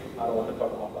lawyers, I don't want to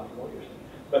talk about black lawyers,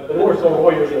 but there were some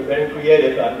lawyers that were very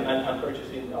creative and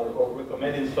purchasing or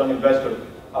recommending some investors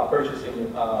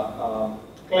purchasing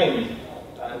claims,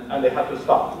 and they had to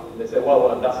stop. They said,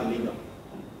 well, that's illegal.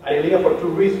 And illegal for two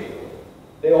reasons.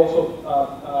 They also,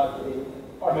 the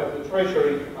Department of the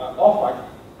Treasury, OFAC,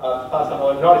 passed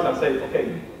another notice and said,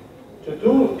 okay, to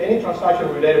do any transaction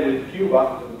related with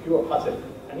Cuba, Cuba has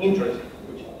an interest,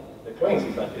 which the claims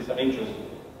is an interest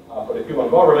for the Cuban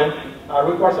government,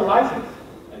 requires a license.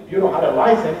 And if you don't have a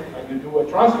license and you do a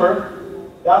transfer,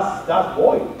 that's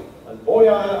void. That's void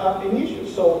an issue.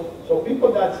 So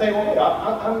people that say, okay,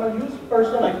 I'm a used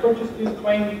person, I purchased this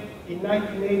claim in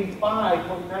 1985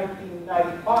 or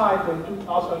 1995 or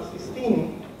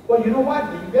 2016. Well, you know what?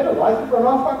 Did you get a license from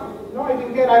OFAC? No, I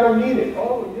didn't get. I don't need it.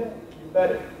 Oh, yeah, you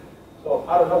better. So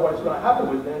I don't know what's going to happen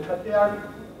with them, but they are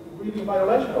really in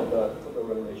violation of the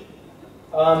regulation.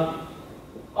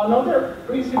 Another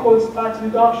principle is tax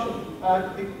deduction.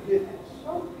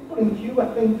 Some people in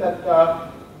Cuba think that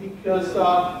because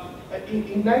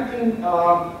in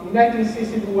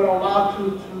 1960 we were allowed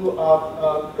to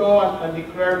go and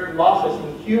declare losses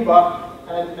in Cuba,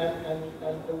 and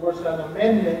there was an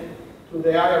amendment to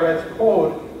the IRS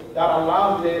code that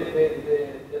allowed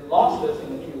the losses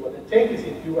in Cuba, the takings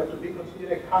in Cuba, to be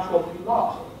considered a casualty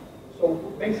loss. So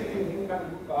basically you can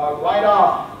write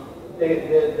off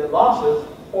the losses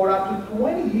for up to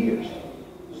 20 years.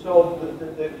 So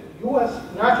the U.S.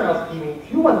 nationals, even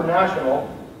Cuban national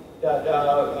that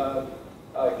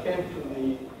came to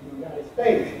the United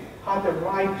States, had the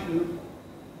right to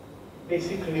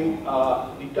basically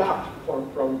deduct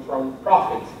from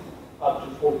profits up to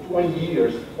for 20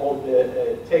 years of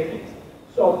the takings.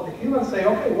 So the Cubans say,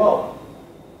 okay, well,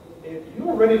 if you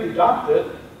already deducted,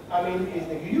 I mean, is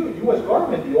the U.S.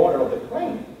 government the owner of the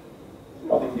claim? It's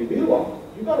not the individual.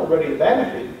 You got already a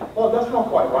benefit. Well, that's not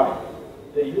quite right.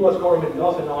 The U.S. government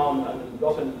doesn't own and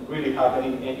doesn't really have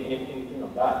anything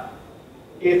of that.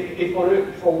 If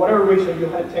for whatever reason you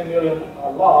had 10 million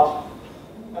loss,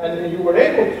 and you were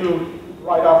able to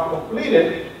write off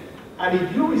completed, and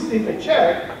if you receive a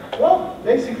check, well,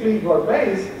 basically your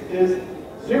base is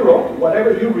zero.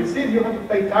 Whatever you receive, you have to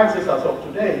pay taxes as of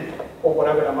today for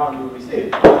whatever amount you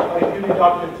receive. But if you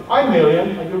deducted 5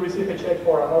 million and you receive a check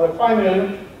for another 5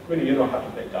 million, really you don't have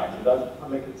to pay taxes. I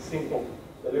make it simple.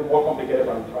 A little more complicated,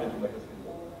 but I'm trying to make it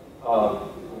simple. for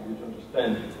you to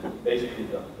understand basically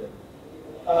that.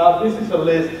 This is a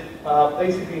list,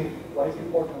 basically what is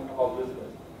important about this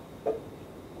list.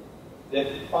 The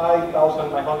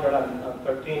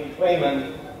 5,913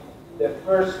 claimants, the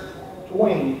first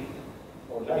 20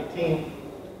 or 19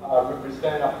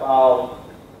 represent about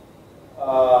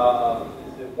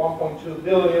 1.2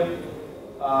 billion,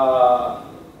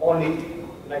 only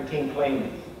 19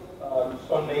 claimants.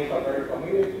 Some names are very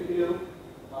familiar to you.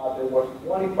 There was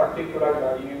one in particular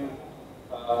that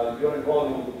you're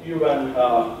involved in the Cuban,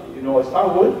 you know,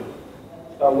 Starwood.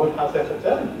 Starwood has a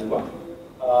hotel in Cuba.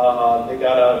 They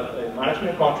got a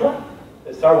management contract.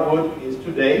 Starwood is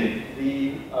today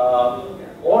the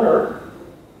owner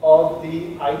of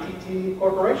the ITT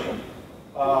Corporation.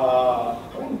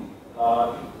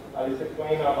 And it's a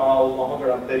claim about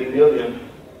 130 million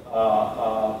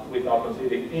without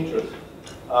considering interest.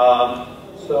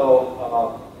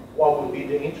 What would be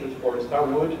the interest for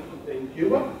Starwood in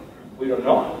Cuba? We don't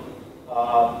know.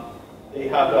 They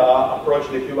have approached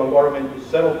the Cuban government to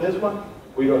settle this one.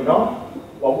 We don't know.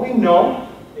 What we know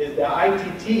is that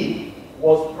ITT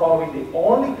was probably the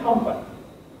only company,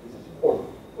 this is important,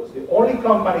 was the only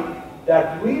company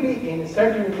that really in a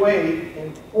certain way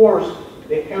enforced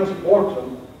the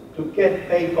Helms-Burton to get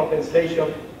paid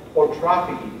compensation for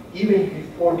trafficking, even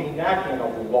before the enactment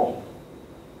of the law.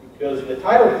 Because the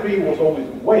Title III was always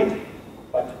waived,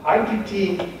 but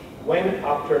ITT went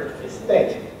after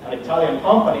ASCE, an Italian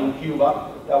company in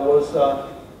Cuba that was,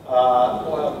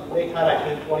 well, they had, I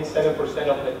think, 27%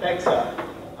 of the Texas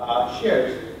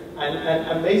shares,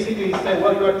 and basically said,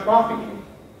 well, you are trafficking.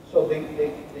 So the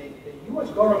U.S.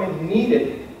 government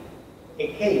needed a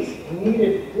case,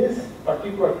 needed this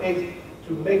particular case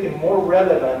to make it more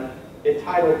relevant, the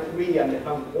Title III and the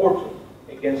Helms-Burton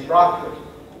against traffickers.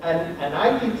 And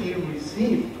ITT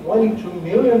received $22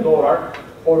 million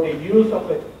for the use of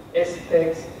the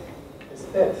ASCE,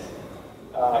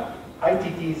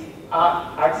 ITT's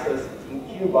access in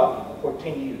Cuba for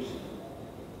 10 years.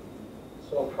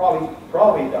 So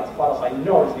probably, as far as I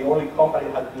know, it's the only company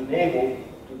that has been able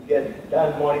to get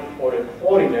that money for a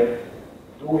foreigner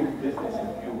doing business in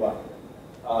Cuba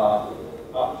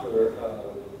after the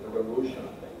revolution, I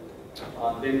think.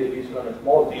 Then they did some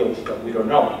small deals that we don't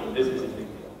know, but this is a big deal.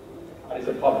 And it's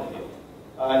a public deal.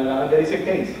 And there is a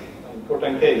case, an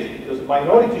important case, because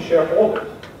minority shareholders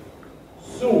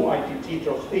sue ITT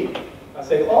trustee and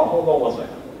say, oh, hold on one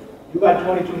second. You got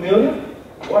 22 million?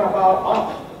 What about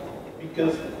us?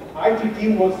 Because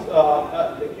ITT was,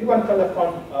 the Cuban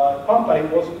telephone company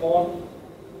was owned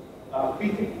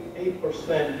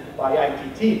 58% by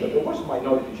ITT, but there was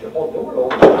minority shareholders. They were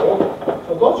all shareholders.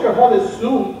 So those shareholders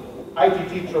sued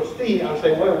ITT trustee and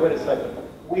say, well, wait a second.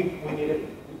 We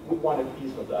want a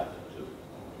piece of that too,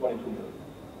 22 million.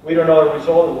 We don't know the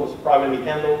result. It was privately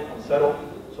handled and settled,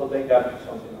 so they got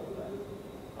something out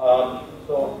of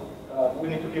that. We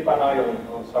need to keep an eye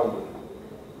on Starwood.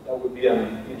 That would be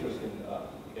an interesting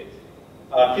case.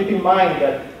 Keep in mind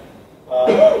that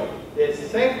the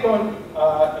second,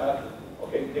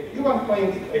 okay, the Cuban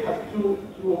claims, it has two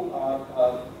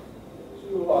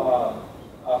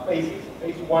phases.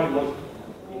 Phase one was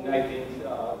in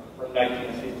from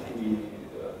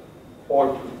 1964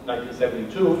 to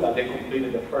 1972 that they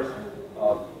completed the first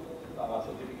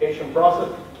certification process.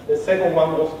 The second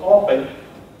one was open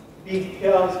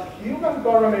because Cuban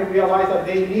government realized that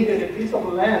they needed a piece of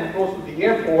land close to the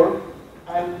airport,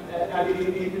 and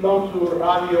it belonged to a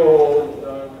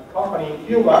radio company in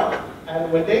Cuba.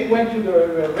 And when they went to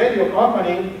the radio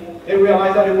company, they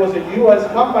realized that it was a U.S.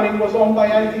 company, it was owned by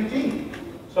ITT.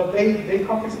 So they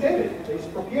confiscated, they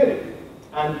expropriated.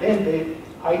 And then the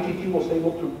ITT was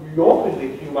able to reopen the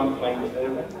Cuban claim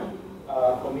settlement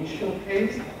commission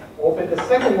case, open the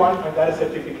second one, and got a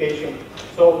certification.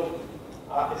 So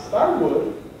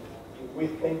Starwood, if we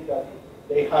think that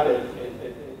they had a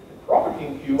property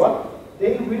in Cuba,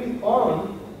 they really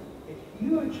own a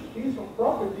huge piece of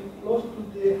property close to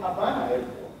the Havana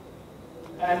airport.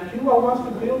 And Cuba wants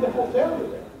to build a hotel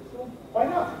there. So why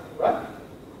not, right?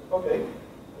 Okay,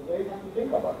 so they have to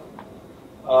think about it.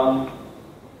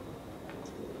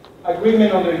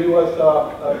 Agreement on the U.S.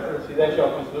 Presidential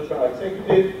Constitutional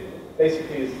Executive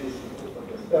basically is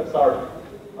the steps are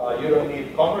you don't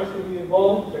need Congress to be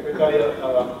involved. Secretary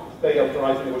of State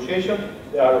authorized negotiation.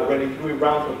 There are already 3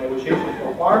 rounds of negotiations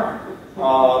so far. I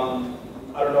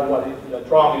don't know what the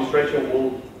Trump administration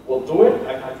will do it.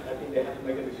 I think they have to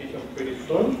make a decision pretty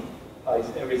soon.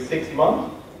 It's every 6 months.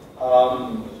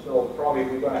 So probably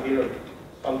we're going to hear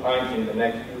sometimes in the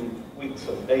next few weeks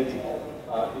of dates.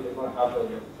 They're going to have the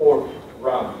 4th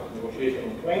round of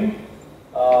negotiation claim.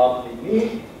 They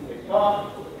meet, they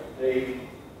talk, they,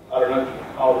 I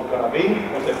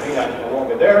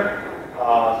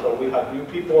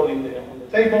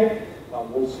table,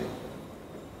 and we'll see.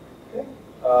 Okay?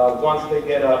 Once they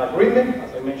get an agreement,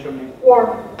 as I mentioned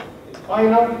before, it's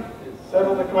final, it's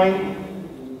settled the claim,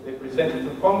 they present it to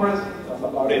Congress, that's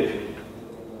about it.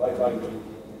 Bye-bye.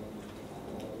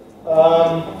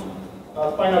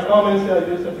 Final comments,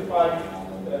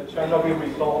 U-35 shall not be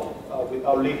resolved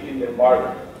without lifting the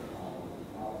embargo.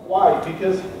 Why?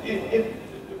 Because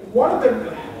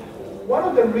one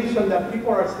of the reasons that people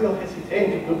are still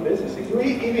hesitating to do business,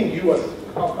 even U.S.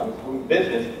 companies doing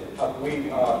business, as we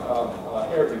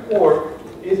heard before,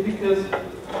 is because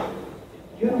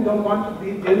you don't want to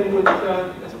be dealing with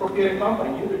expropriated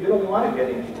company. You don't want to get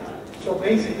into that. So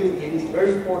basically, it is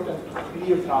very important to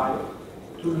clear title,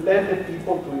 to let the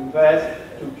people to invest,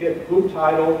 to get good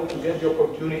title, to get the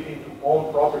opportunity to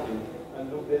own property and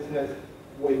do business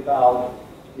without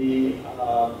the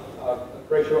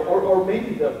pressure, or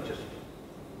maybe just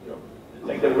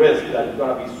take the risk that it's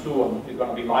going to be sued and it's going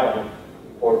to be liable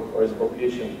for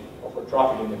expropriation or for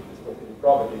trafficking in expropriated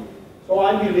property. So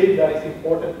I believe that it's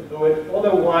important to do it.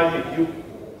 Otherwise, if you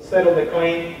settle the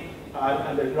claim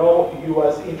and there's no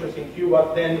U.S. interest in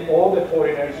Cuba, then all the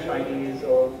foreigners, Chinese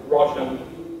or Russian,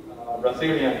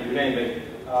 Brazilian, you name it,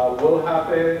 will have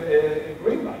a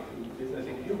green light to do business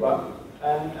in Cuba,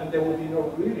 and there will be no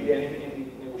really any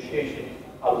negotiation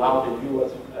allow the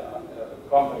U.S.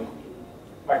 companies to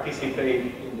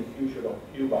participate in the future of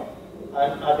Cuba.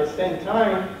 And at the same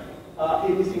time,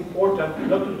 it is important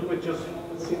not to do it just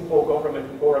simple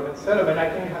government-to-government settlement. I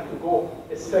think you have to go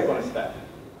a second step.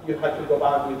 You have to go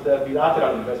back with the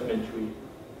bilateral investment treaty.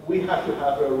 We have to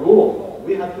have a rule of law.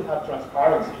 We have to have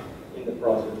transparency in the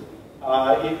process.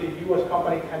 If a U.S.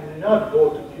 company cannot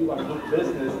go to Cuba and do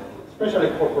business, especially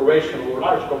a corporation or a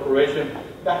large corporation,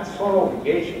 that's some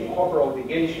obligation, corporate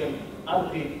obligation,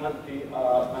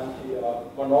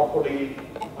 anti-monopoly,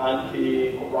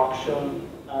 anti-corruption.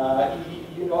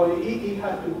 It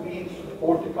has to be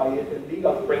supported by a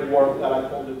legal framework that I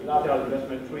call the bilateral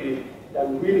investment treaty that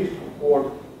really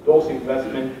support those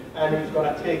investments, and it's going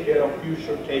to take care of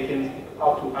future takings,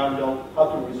 how to handle, how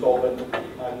to resolve it,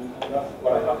 and that's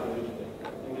what I have to do today.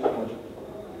 Thank you so much.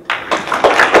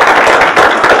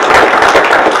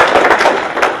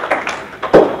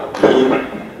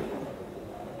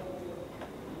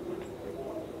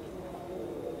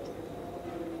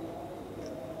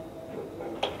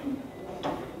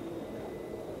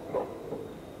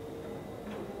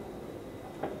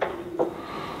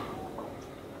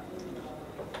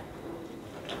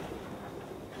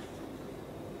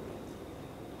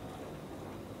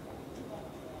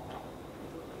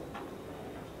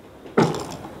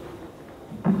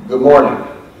 Good morning.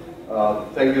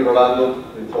 Thank you, Rolando.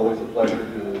 It's always a pleasure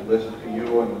to listen to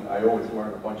you, and I always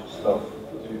learn a bunch of stuff.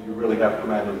 You really have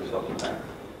command of the subject matter.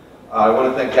 I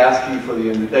want to thank ASCE for the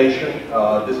invitation.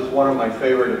 This is one of my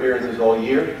favorite appearances all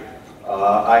year.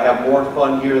 I have more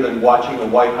fun here than watching a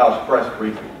White House press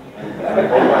briefing. And I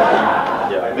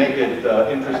hope I make it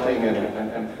interesting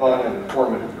and fun and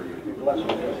informative for you.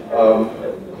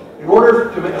 In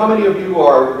order to, how many of you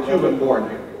are Cuban born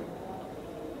here?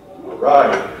 All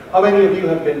right. How many of you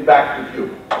have been back to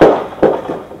Cuba?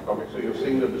 Okay, so you've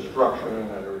seen the destruction and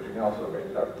everything else. Okay,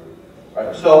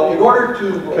 right. So in order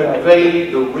to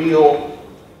convey the real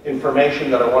information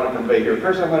that I want to convey here,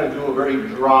 first I'm going to do a very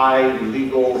dry,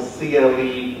 legal,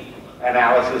 CLE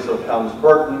analysis of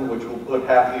Helms-Burton, which will put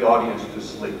half the audience to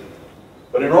sleep.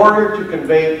 But in order to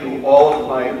convey to all of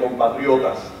my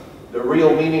compatriotas the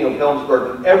real meaning of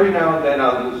Helms-Burton, every now and then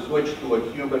I will switch to a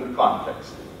Cuban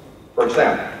context. For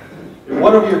example, if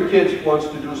one of your kids wants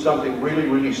to do something really,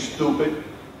 really stupid,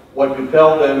 what you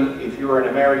tell them, if you're an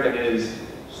American, is,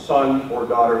 son or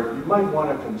daughter, you might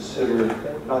want to consider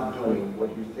not doing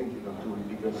what you think you're doing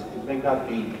because it may not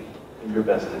be in your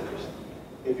best interest.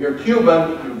 If you're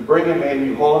Cuban, you bring him in,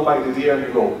 you hold him by the ear and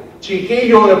you go,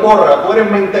 chiquillo de porra, tú eres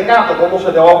mentecato, ¿cómo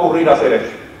se te va a ocurrir hacer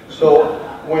eso? So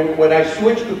when I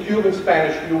switch to Cuban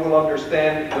Spanish, you will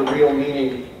understand the real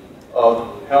meaning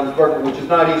of Helms-Burton, which is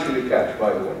not easy to catch,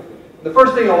 by the way. The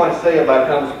first thing I want to say about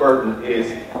Helms-Burton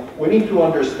is we need to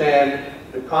understand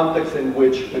the context in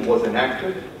which it was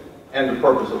enacted and the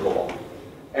purpose of the law.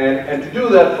 And to do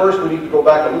that, first we need to go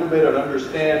back a little bit and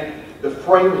understand the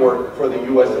framework for the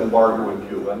U.S. embargo in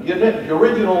Cuba. And the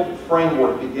original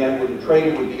framework began with the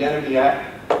Trading with the Enemy Act,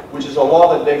 which is a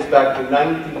law that dates back to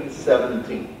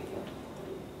 1917.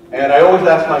 And I always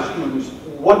ask my students,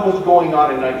 what was going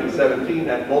on in 1917?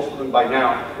 And most of them by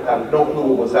now have no clue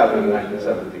what was happening in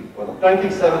 1917. Well, in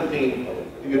 1917,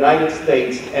 the United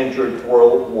States entered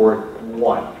World War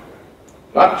I.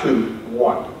 Not II,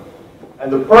 I. And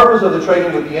the purpose of the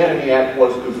Trading with the Enemy Act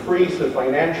was to freeze the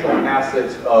financial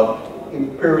assets of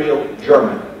Imperial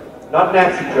Germany. Not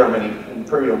Nazi Germany,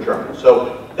 Imperial Germany.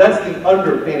 So that's the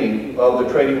underpinning of the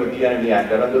Trading with the Enemy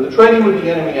Act. And under the Trading with the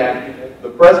Enemy Act, the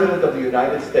President of the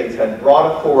United States had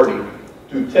broad authority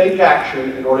to take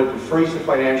action in order to freeze the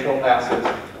financial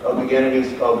assets of the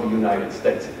enemies of the United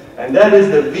States. And that is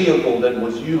the vehicle that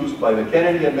was used by the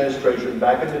Kennedy administration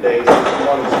back in the days,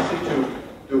 61 and 62,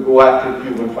 to go after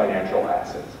Cuban financial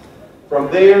assets.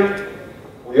 From there,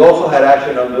 we also had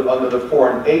action under the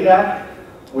Foreign Aid Act.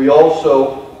 We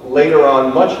also, later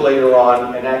on, much later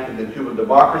on, enacted the Cuban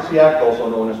Democracy Act, also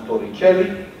known as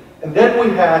Torricelli. And then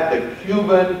we had the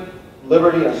Cuban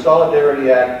Liberty and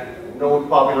Solidarity Act, known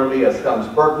popularly as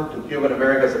Helms-Burton, to Cuban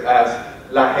Americans as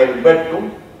La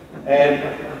Helberto. And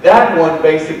that one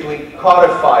basically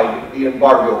codified the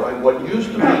embargo. And what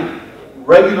used to be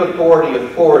regulatory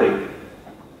authority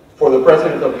for the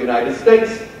President of the United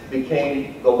States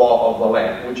became the law of the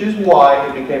land, which is why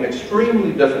it became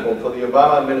extremely difficult for the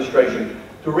Obama administration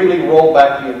to really roll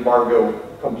back the embargo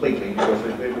completely,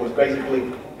 because it was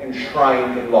basically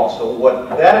enshrined in law. So what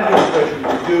that administration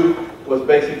would do was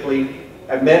basically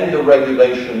amend the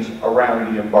regulations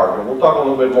around the embargo. We'll talk a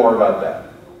little bit more about that.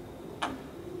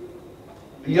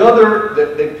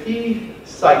 The key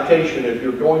citation, if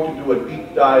you're going to do a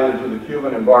deep dive into the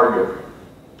Cuban embargo,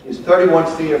 is 31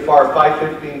 CFR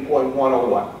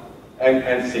 515.101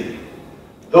 and C.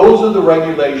 Those are the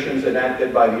regulations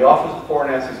enacted by the Office of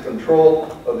Foreign Assets Control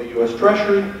of the U.S.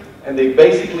 Treasury, and they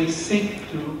basically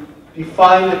seek to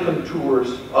define the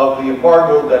contours of the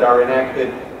embargo that are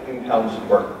enacted in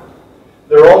Helms-Burton.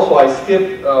 There also, I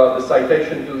skipped the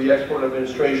citation to the Export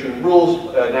Administration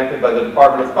rules enacted by the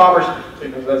Department of Commerce,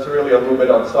 because that's really a little bit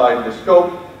outside the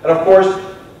scope. And of course,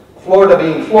 Florida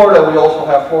being Florida, we also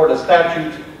have Florida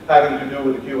statutes having to do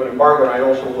with the Cuban embargo, and I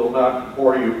also will not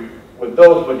bore you with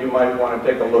those, but you might want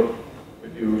to take a look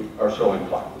if you are so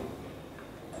inclined.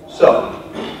 So,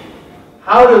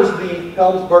 how does the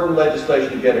Helms-Burton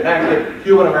legislation get enacted?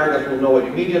 Cuban Americans will know it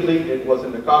immediately. It was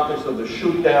in the context of the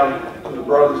shoot-down to the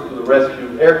Brothers to the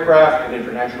Rescue aircraft in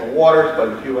international waters by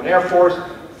the Cuban Air Force.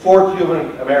 4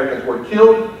 Cuban Americans were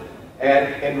killed,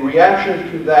 and in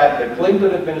reaction to that, the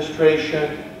Clinton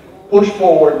administration pushed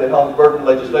forward the Helms-Burton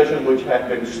legislation, which had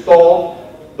been stalled.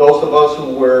 Those of us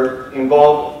who were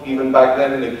involved even back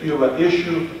then in the Cuba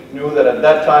issue knew that at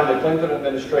that time the Clinton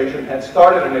administration had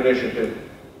started an initiative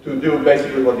to do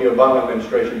basically what the Obama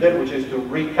administration did, which is to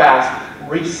recast,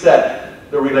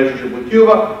 reset the relationship with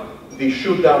Cuba. The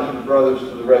shoot down to the Brothers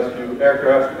to the Rescue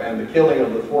aircraft and the killing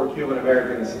of the 4 Cuban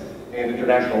Americans in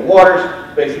international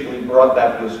waters basically brought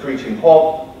that to a screeching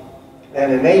halt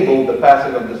and enabled the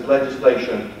passing of this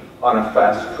legislation on a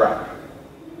fast track.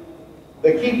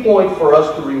 The key point for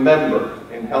us to remember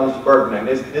in Helms-Burton, and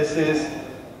this is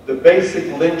the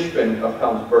basic linchpin of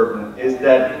Helms-Burton, is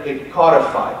that it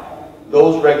codified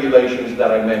those regulations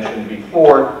that I mentioned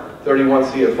before, 31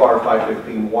 CFR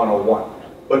 515.101.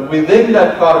 But within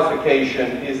that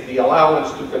codification is the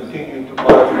allowance to continue to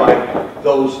modify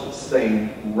those same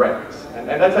regs. And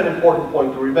that's an important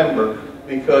point to remember,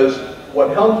 because what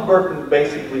Helms-Burton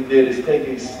basically did is take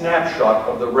a snapshot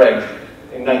of the regs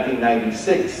in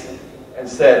 1996 and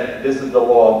said, this is the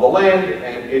law of the land,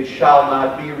 and it shall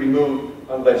not be removed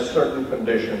unless certain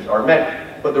conditions are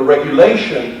met. But the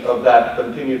regulation of that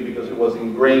continued because it was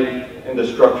ingrained in the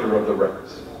structure of the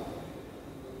regs.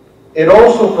 It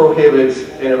also prohibits,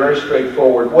 in a very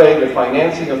straightforward way, the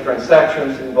financing of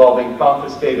transactions involving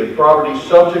confiscated property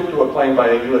subject to a claim by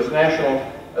a U.S. national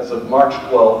as of March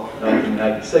 12,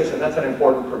 1996. And that's an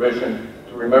important provision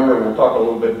to remember. We'll talk a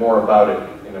little bit more about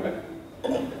it in a minute.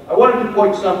 I wanted to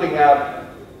point something out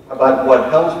about what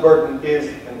Helms-Burton is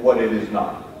and what it is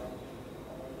not.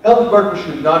 Helms-Burton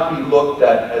should not be looked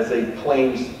at as a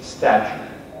claims statute,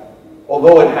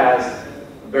 although it has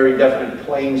very definite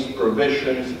claims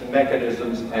provisions,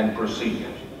 mechanisms, and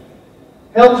procedures.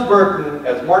 Helms-Burton,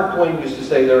 as Mark Twain used to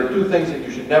say, there are 2 things that you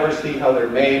should never see how they're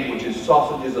made, which is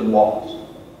sausages and laws.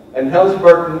 And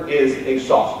Helms-Burton is a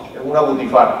sausage, and una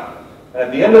butifarra. And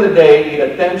at the end of the day,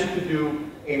 it attempts to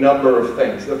do a number of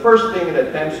things. The first thing it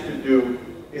attempts to do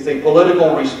is a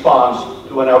political response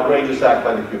to an outrageous act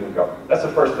by the Cuban government. That's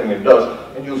the first thing it does,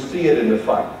 and you'll see it in the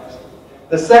findings.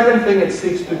 The second thing it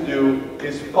seeks to do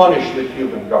is punish the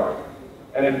Cuban government.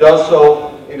 And it does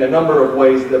so in a number of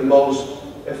ways. The most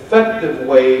effective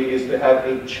way is to have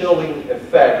a chilling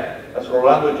effect, as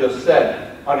Rolando just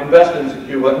said, on investments in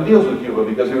Cuba and deals with Cuba.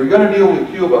 Because if you're going to deal with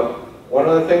Cuba, one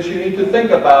of the things you need to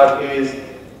think about is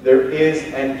there is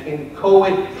an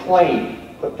inchoate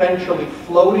claim potentially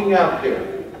floating out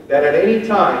there that at any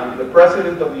time the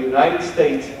President of the United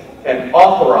States can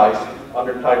authorize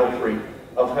under Title III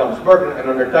of Helms-Burton. And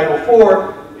under Title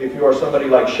IV, if you are somebody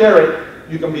like Sherrod,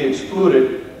 you can be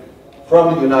excluded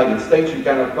from the United States. You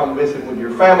cannot come visit with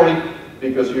your family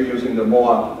because you're using the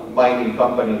MOA mining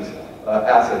company's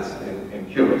assets in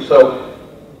Cuba. So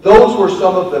those were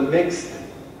some of the mixed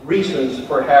reasons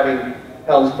for having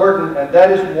Helms-Burton, and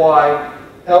that is why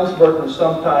Helms-Burton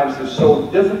sometimes is so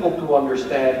difficult to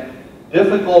understand,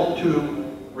 difficult to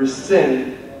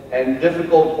rescind, and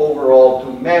difficult overall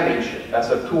to manage as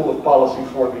a tool of policy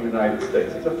for the United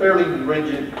States. It's a fairly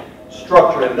rigid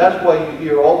structure, and that's why you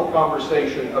hear all the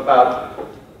conversation about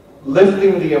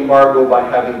lifting the embargo by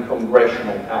having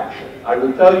congressional action. I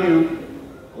will tell you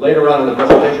later on in the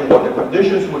presentation what the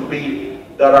conditions would be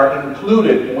that are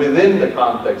included within the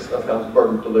context of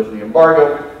Helms-Burton to lift the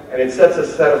embargo, and it sets a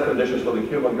set of conditions for the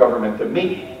Cuban government to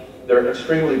meet. They're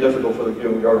extremely difficult for the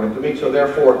Cuban government to meet, so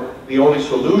therefore the only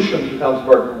solution to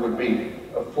Helms-Burton would be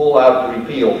a full-out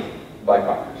repeal by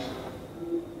Congress.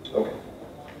 Okay.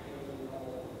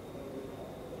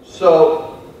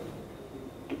 So,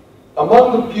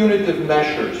 among the punitive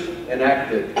measures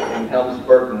enacted in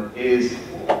Helms-Burton is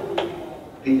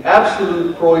the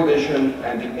absolute prohibition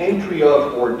and the entry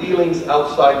of or dealings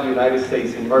outside the United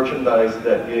States in merchandise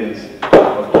that is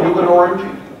of Cuban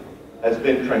origin, has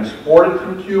been transported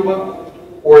through Cuba,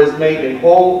 or is made in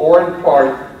whole or in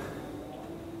part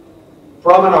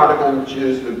from an article which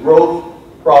is the growth,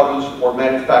 produce, or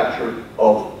manufacture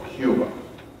of Cuba.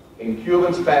 In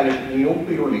Cuban Spanish, ni un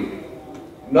pirulí.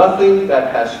 Nothing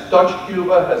that has touched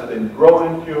Cuba, has been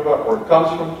grown in Cuba, or comes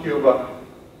from Cuba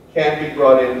can be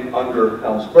brought in under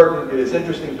Helms-Burton. It is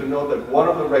interesting to note that one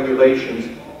of the regulations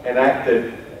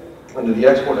enacted under the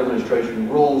Export Administration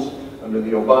rules under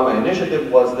the Obama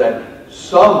initiative was that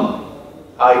some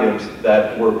items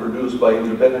that were produced by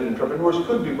independent entrepreneurs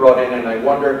could be brought in, and I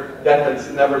wonder, that has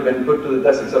never been put to the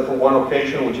test except for one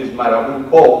occasion, which is Marabou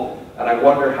coal, and I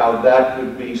wonder how that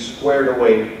could be squared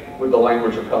away with the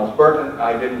language of Helms-Burton.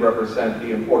 I didn't represent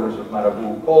the importers of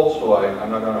Marabou coal, so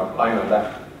I'm not going to opine on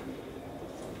that.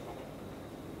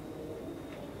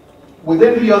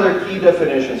 Within the other key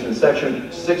definitions in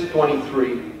section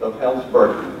 623 of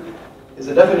Helms-Burton is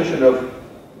a definition of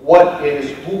what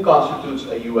is, who constitutes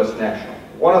a U.S. national.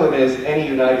 One of them is any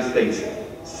United States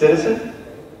citizen,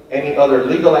 any other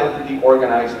legal entity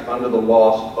organized under the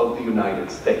laws of the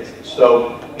United States.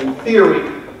 So, in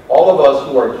theory, all of us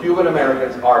who are Cuban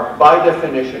Americans are, by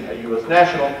definition, a U.S.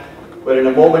 national, but in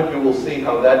a moment you will see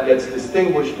how that gets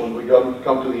distinguished when we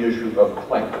come to the issue of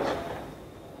claims.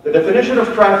 The definition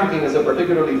of trafficking is a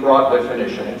particularly broad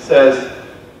definition. It says,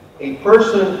 a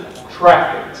person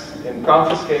traffics in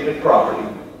confiscated property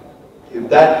if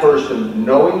that person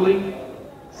knowingly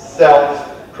sells,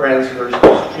 transfers,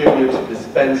 distributes,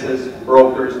 dispenses,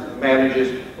 brokers,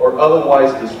 manages, or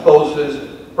otherwise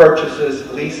disposes, purchases,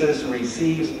 leases,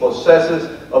 receives,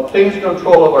 possesses, obtains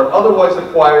control of, or otherwise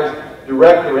acquires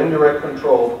direct or indirect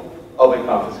control of a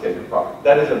confiscated property.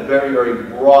 That is a very, very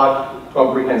broad,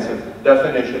 comprehensive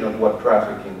definition of what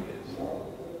trafficking is.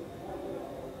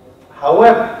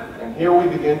 However, and here we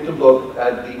begin to look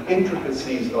at the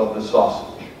intricacies of the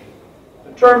sausage.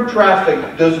 The term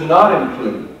traffic does not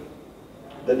include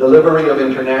the delivery of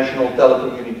international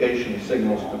telecommunication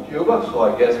signals to Cuba, so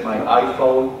I guess my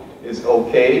iPhone is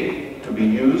okay to be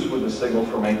used with a signal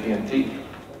from AT&T.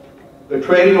 The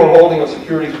trading or holding of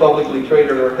securities publicly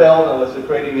traded or held, unless the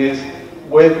trading is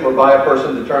with or by a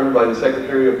person determined by the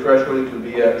Secretary of Treasury to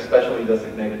be a specially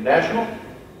designated national.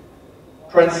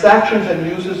 Transactions and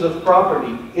uses of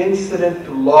property incident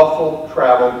to lawful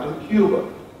travel to Cuba,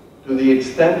 to the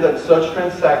extent that such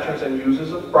transactions and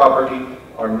uses of property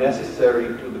are necessary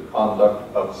to the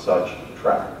conduct of such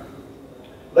traffic.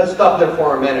 Let's stop there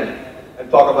for a minute and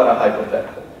talk about a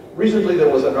hypothetical. Recently there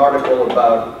was an article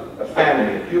about a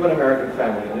family, a Cuban-American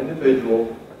family, an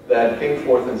individual that came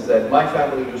forth and said, my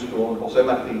family used to own Jose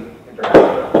Marti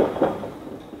International.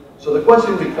 So the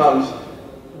question becomes,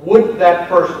 would that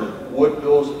person, would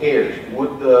those heirs,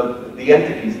 would the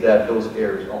entities that those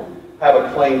heirs own, have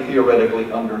a claim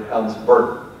theoretically under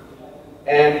Helms-Burton?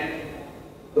 And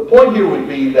the point here would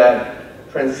be that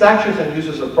transactions and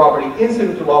uses of property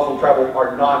incident to lawful travel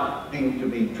are not deemed to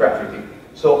be trafficking.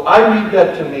 So I read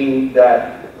that to mean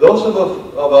that those of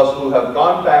us who have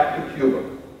gone back to Cuba,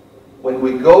 when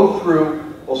we go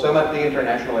through Jose Marti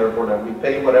International Airport and we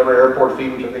pay whatever airport fee,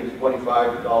 which I think is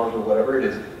 $25 or whatever it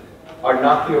is, are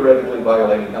not theoretically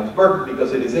violating Helms-Burton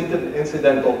because it is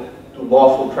incidental to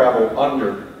lawful travel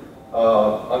under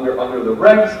the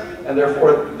regs, and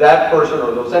therefore that person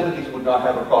or those entities would not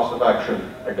have a cause of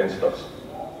action against us.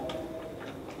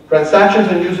 Transactions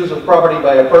and uses of property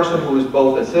by a person who is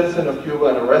both a citizen of Cuba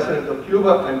and a resident of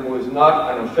Cuba and who is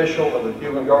not an official of the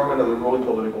Cuban government or the ruling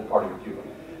political party of Cuba.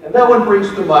 And that one brings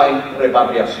to mind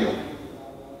repatriación.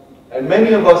 And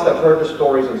many of us have heard the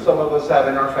stories, and some of us have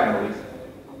in our families,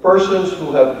 persons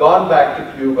who have gone back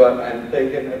to Cuba and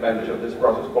taken advantage of this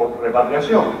process called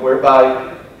repatriación,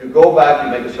 whereby you go back, you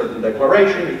make a certain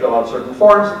declaration, you fill out certain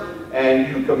forms, and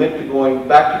you commit to going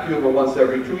back to Cuba once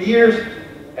every 2 years,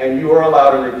 and you are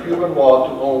allowed under Cuban law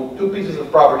to own 2 pieces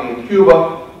of property in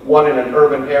Cuba, one in an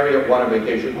urban area, one a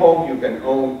vacation home. You can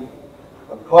own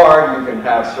a car, you can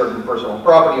have certain personal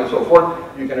property and so forth.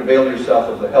 You can avail yourself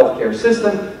of the healthcare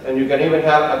system, and you can even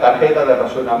have a tarjeta de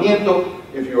racionamiento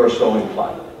if you are so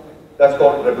inclined. That's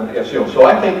called repatriación. So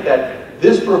I think that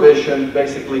this provision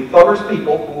basically covers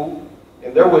people who,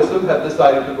 in their wisdom, have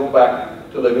decided to go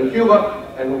back to live in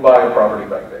Cuba and who buy a property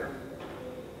back there.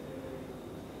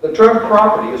 The term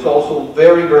property is also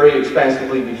very, very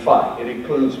expansively defined. It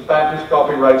includes patents,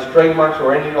 copyrights, trademarks,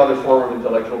 or any other form of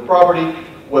intellectual property,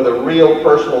 whether real,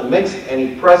 personal, mixed,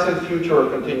 any present, future,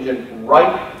 or contingent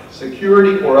right,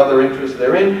 security, or other interest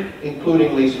therein,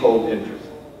 including leasehold interest.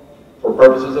 For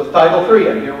purposes of Title III,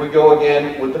 and here we go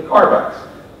again with the carve-outs.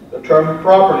 The term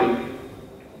property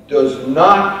does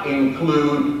not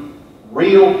include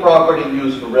real property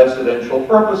used for residential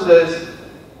purposes,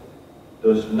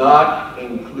 does not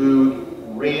include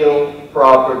real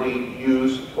property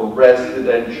used for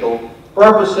residential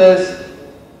purposes.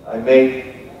 I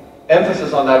make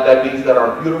emphasis on that. That means that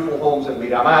our beautiful homes in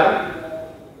Miramar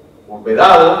or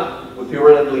Vedado would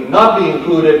theoretically not be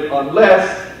included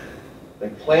unless the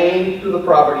claim to the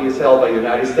property is held by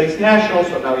United States nationals.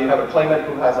 So now you have a claimant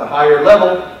who has a higher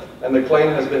level, and the claim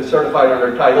has been certified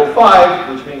under Title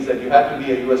V, which means that you have to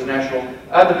be a U.S. national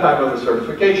at the time of the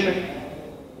certification,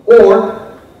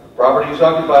 or property is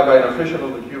occupied by an official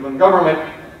of the Cuban government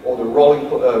or the ruling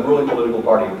political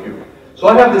party in Cuba. So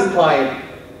I have this client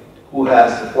who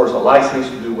has, of course, a license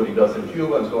to do what he does in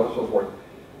Cuba and so on and so forth.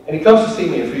 And he comes to see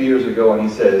me a few years ago and he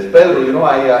says, Pedro, you know,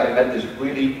 I met this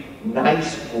really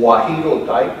nice Guajiro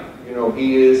type. You know,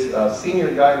 he is a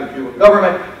senior guy in the Cuban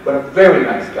government, but a very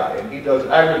nice guy. And he does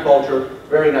agriculture,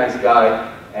 very nice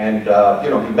guy. And, you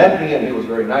know, he met me and he was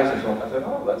very nice and so on. I said,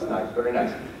 oh, that's nice, very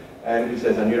nice. And he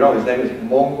says, and you know, his name is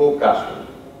Mongo Castro.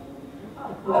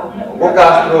 Mongo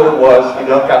Castro was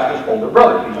Fidel Castro's older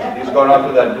brother. He's gone on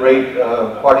to that great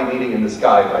party meeting in the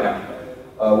sky by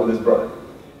now with his brother.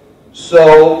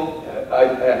 So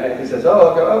and he says, oh,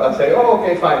 okay. I say, oh,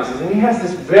 okay, fine. He says, and he has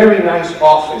this very nice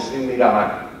office in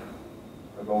Miramar.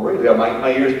 I go, really?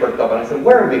 My ears perked up. And I said,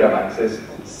 where in Miramar? He says,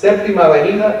 Séptima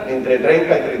Avenida entre 30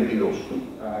 y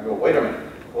 32. I go, wait a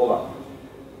minute, hold on.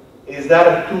 Is that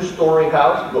a 2-story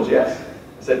house? He goes, yes.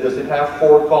 I said, does it have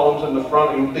 4 columns in the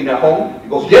front in a home? He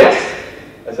goes, yes.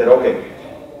 I said, okay.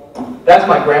 That's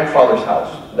my grandfather's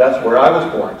house. That's where I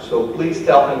was born. So please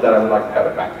tell him that I would like to have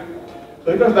it back.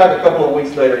 So he comes back a couple of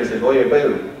weeks later and he says, oye,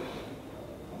 Pedro,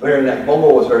 very nice.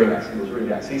 Mongo was very nice. He was really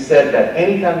nice. He said that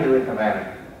anytime you're in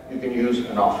Havana, you can use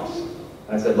an office.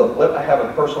 And I said, look, I have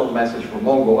a personal message for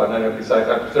Mongo, and then I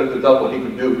decided to tell what he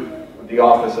could do the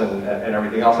office and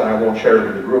everything else, and I won't share it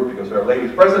with the group because there are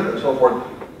ladies present and so forth.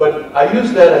 But I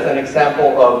use that as an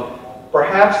example of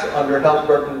perhaps under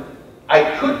Helms-Burton, I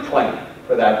could claim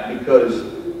for that because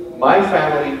my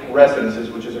family residences,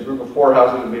 which is a group of 4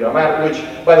 houses in Miramar, which,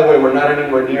 by the way, were not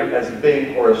anywhere near as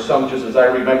big or as sumptuous as I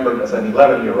remembered as an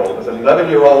 11-year-old. As an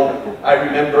 11-year-old, I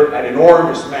remember an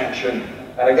enormous mansion,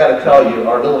 and I got to tell you,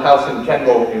 our little house in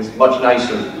Kendall is much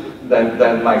nicer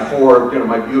than my 4, you know,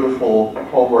 my beautiful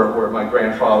home where my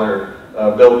grandfather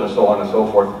built and so on and so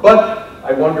forth. But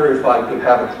I wonder if I could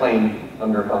have a claim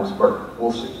under Helms-Burton.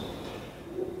 We'll see.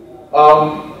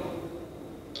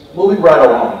 Moving right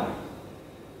along.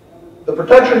 The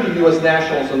protection to U.S.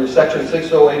 nationals under Section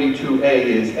 6082A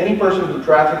is any person who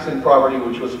traffics in property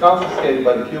which was confiscated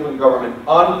by the Cuban government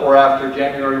on or after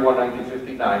January 1,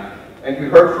 1959. And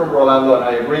you heard from Rolando, and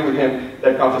I agree with him,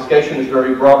 that confiscation is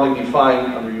very broadly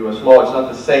defined under U.S. law. It's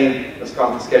not the same as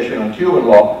confiscation on Cuban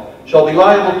law. Shall be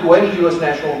liable to any U.S.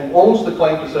 national who owns the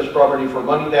claim to such property for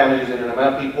money damages in an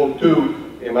amount equal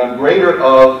to the amount greater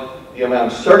of the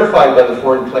amount certified by the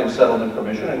Foreign Claims Settlement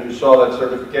Commission, and you saw that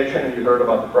certification and you heard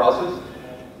about the process.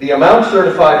 The amount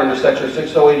certified under Section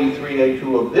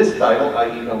 6083A2 of this title,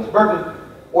 i.e. Helms-Burton,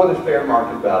 or the fair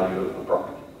market value of the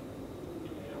property.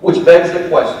 Which begs the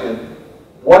question,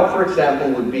 what, for example,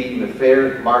 would be the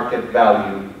fair market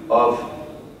value of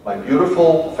my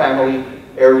beautiful family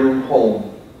heirloom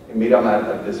home in Miramar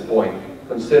at this point,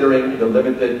 considering the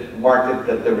limited market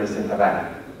that there is in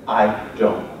Havana? I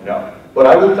don't know. But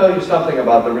I will tell you something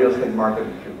about the real estate market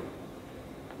in Cuba.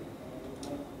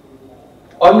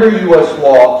 Under U.S.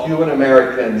 law, Cuban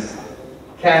Americans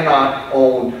cannot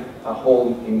own a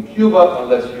home in Cuba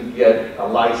unless you get a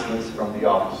license from the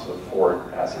Office of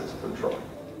Foreign Assets Control.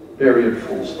 Period,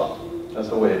 full stop. That's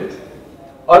the way it is.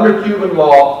 Under Cuban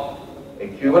law, a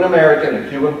Cuban American, a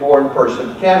Cuban born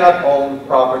person cannot own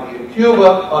property in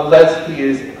Cuba unless he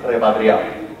is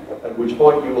repatriado. At which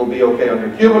point you will be okay under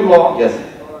Cuban law. Yes?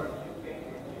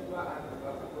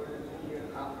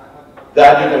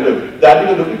 That you can do. That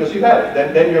you can do because you have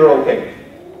it. Then you're okay.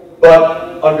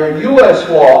 But under U.S.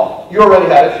 law, you already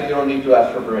had it, so you don't need to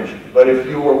ask for permission. But if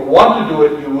you want to do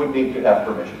it, you would need to have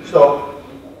permission. So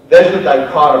there's a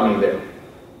dichotomy there.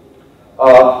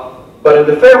 But in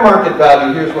the fair market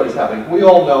value, here's what is happening. We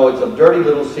all know it's a dirty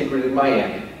little secret in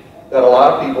Miami that a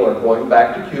lot of people are going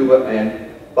back to Cuba and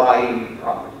buying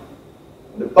property.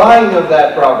 The buying of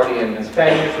that property, and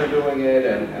Spaniards are doing it,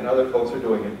 and other folks are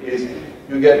doing it, is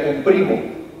you get un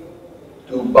primo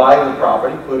to buy the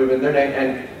property, put it in their name,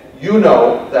 and you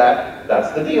know that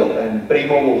that's the deal. And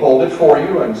primo will hold it for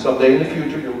you, and someday in the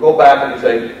future you'll go back and you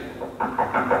say,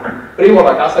 primo,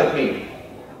 la casa es mía.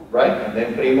 Right? And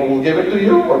then primo will give it to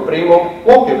you, or primo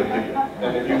won't give it to you.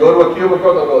 And if you go to a Cuban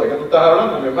court, they'll go, ¿de qué tú estás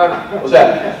hablando, mi hermano? O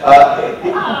sea,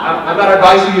 I'm not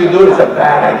advising you to do it. It's a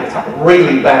bad idea. It's a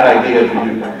really bad idea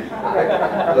to do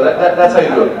that. So that's how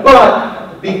you do it.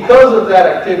 But because of that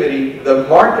activity, the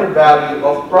market value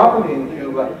of property in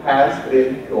Cuba has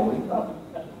been going up.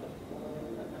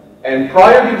 And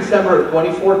prior to December of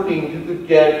 2014, you could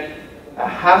get a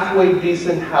halfway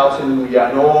decent house in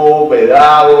Llano,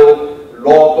 Vedado,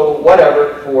 Loto,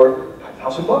 whatever, for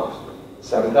 $5,000,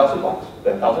 $7,000,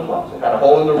 $10,000. It had a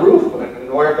hole in the roof, and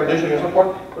no air conditioning and so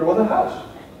forth, but it was a house.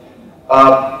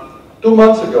 2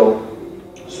 months ago,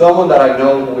 someone that I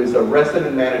know who is a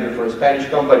resident manager for a Spanish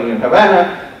company in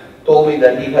Havana told me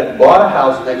that he had bought a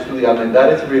house next to the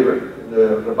Almendares River,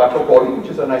 the Rebaco Coli, which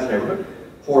is a nice neighborhood,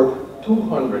 for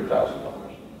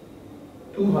 $200,000.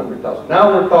 $200,000.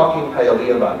 Now we're talking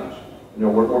Hialeah values. You know,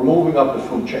 we're moving up the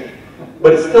food chain.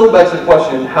 But it still begs the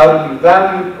question, how do you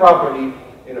value property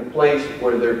in a place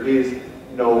where there is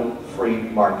no free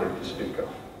market to speak of?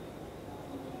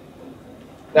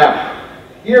 Now,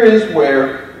 here is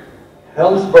where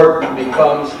Helms-Burton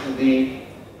becomes the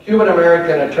Cuban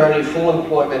American Attorney Full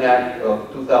Employment Act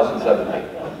of 2017.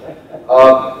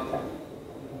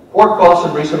 Court costs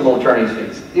and reasonable attorney's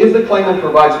fees. If the claimant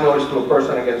provides notice to a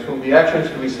person against whom the action is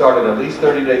to be started at least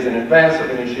 30 days in advance of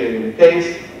initiating the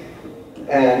case,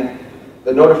 and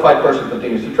the notified person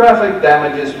continues to traffic,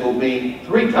 damages will be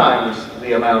 3 times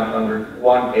the amount under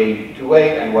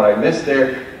 1A2A, and what I missed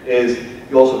there is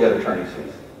you also get attorney's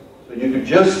fees. So you could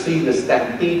just see the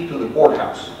stampede to the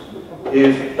courthouse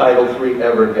if Title III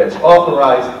ever gets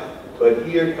authorized, but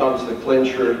here comes the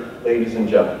clincher, ladies and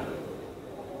gentlemen.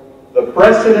 The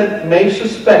President may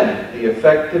suspend the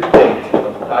effective date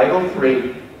of Title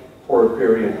III for a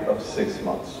period of 6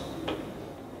 months.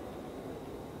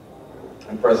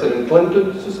 And President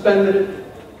Clinton suspended it,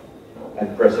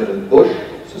 and President Bush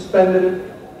suspended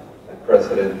it, and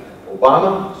President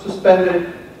Obama suspended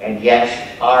it, and yes,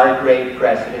 our great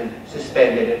president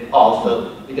suspended it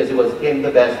also because it was in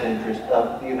the best interest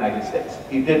of the United States.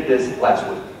 He did this last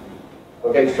week.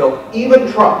 Okay, so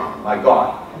even Trump, my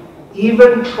God,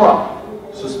 even Trump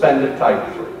suspended Title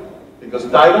III because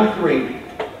Title III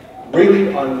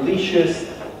really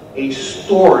unleashes a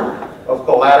storm of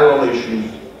collateral issues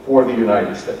for the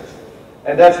United States.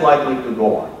 And that's likely to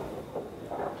go on.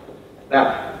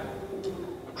 Now,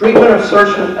 treatment of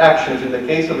certain actions in the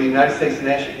case of a United States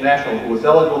national who was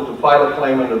eligible to file a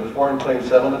claim under the Foreign Claims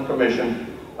Settlement Commission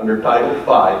under Title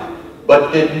V,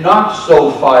 but did not so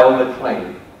file the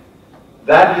claim.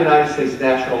 That United States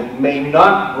national may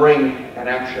not bring an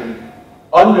action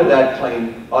under that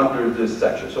claim under this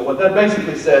section. So what that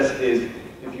basically says is,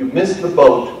 if you miss the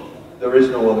boat, there is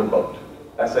no other boat.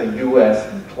 As a U.S.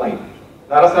 claimant.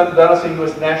 Not as a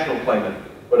U.S. national claimant,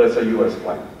 but as a U.S.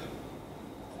 claimant.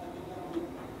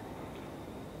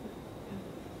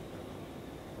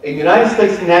 A United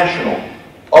States national,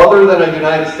 other than a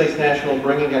United States national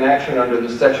bringing an action under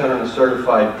this section on a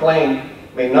certified claim,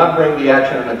 may not bring the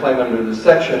action on a claim under this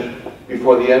section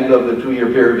before the end of the 2-year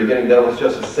period beginning. That was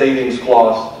just a savings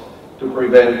clause to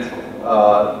prevent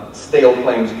stale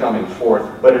claims coming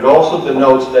forth. But it also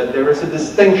denotes that there is a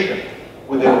distinction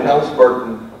within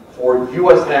Helms-Burton for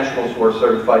U.S. nationals who are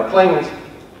certified claimants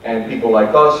and people like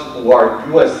us who are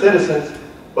U.S. citizens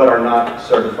but are not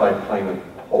certified claimant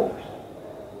holders.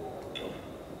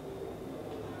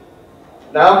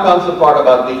 Now comes the part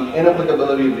about the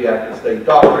inapplicability of the Act of State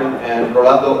doctrine, and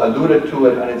Rolando alluded to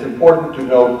it, and it's important to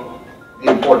note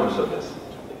the importance of this.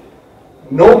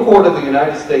 No court of the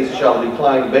United States shall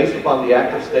decline, based upon the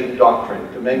act of state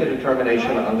doctrine, to make a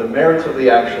determination on the merits of the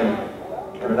action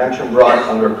or an action brought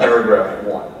under paragraph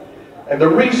 1. And the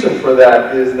reason for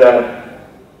that is that,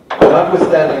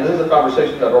 notwithstanding, this is a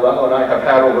conversation that Orlando and I have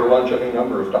had over lunch any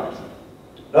number of times,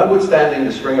 notwithstanding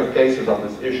the string of cases on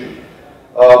this issue,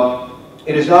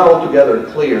 it is not altogether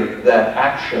clear that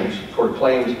actions for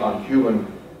claims on Cuban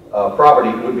property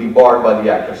would be barred by the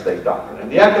act of state doctrine.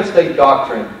 And the act of state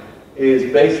doctrine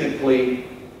is basically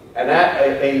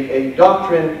a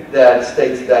doctrine that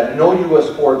states that no U.S.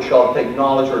 court shall take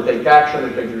knowledge or take action or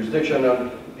take jurisdiction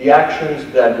on the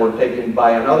actions that were taken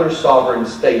by another sovereign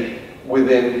state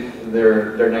within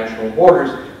their national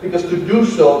borders, because to do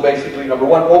so, basically, number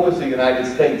one, opens the United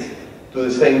States to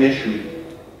the same issue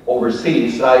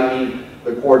overseas, i.e.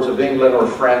 the courts of England or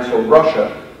France or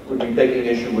Russia would be taking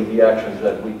issue with the actions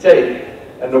that we take.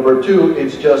 And number two,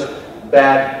 it's just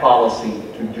bad policy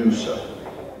to do so.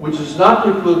 Which does not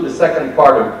preclude the second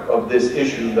part of this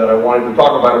issue that I wanted to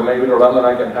talk about, and maybe Orlando and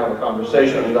I can have a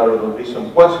conversation, and there will be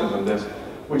some questions on this,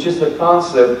 which is the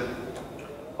concept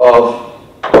of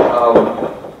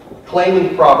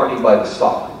claiming property by the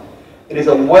sovereign. It is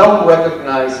a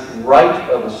well-recognized right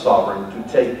of a sovereign to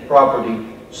take property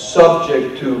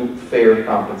subject to fair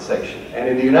compensation. And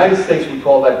in the United States, we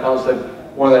call that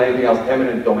concept, more than anything else,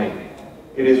 eminent domain.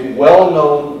 It is well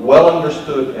known, well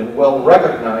understood, and well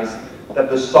recognized that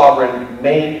the sovereign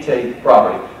may take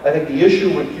property. I think the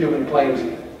issue with Cuban claims,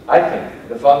 I think,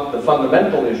 the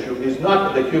fundamental issue is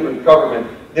not that the Cuban government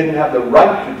didn't have the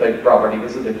right to take property,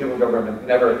 it's that the Cuban government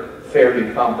never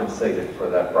fairly compensated for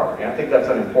that property. And I think that's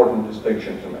an important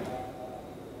distinction to make.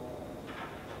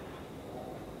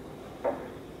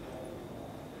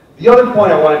 The other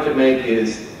point I wanted to make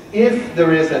is, if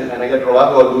there is, and again,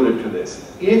 Rolando alluded to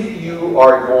this, if you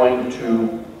are going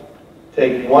to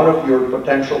take one of your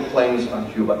potential claims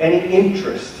on Cuba, any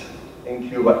interest in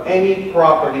Cuba, any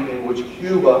property in which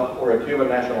Cuba or a Cuban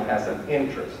national has an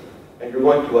interest, and you're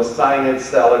going to assign it,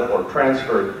 sell it, or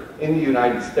transfer it in the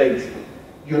United States,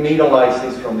 you need a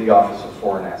license from the Office of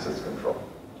Foreign Assets Control.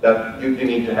 That you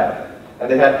need to have it.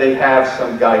 And they have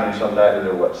some guidance on that in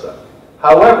their website.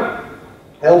 However,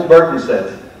 Helms-Burton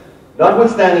says,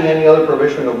 notwithstanding any other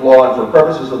provision of law and for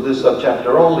purposes of this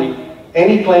subchapter only,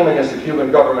 any claim against the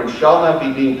Cuban government shall not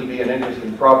be deemed to be an interest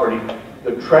in property,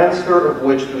 the transfer of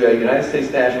which to a United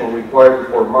States national required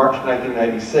before March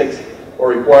 1996 or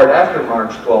required after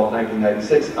March 12,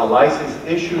 1996, a license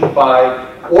issued by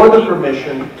or the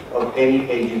permission of any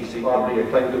agency. Property, a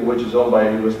claim to which is owned by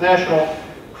a U.S. national,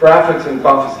 traffics in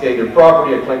confiscated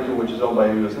property, a claim to which is owned by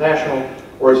a U.S. national,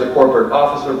 or is a corporate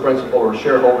officer, principal, or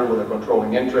shareholder with a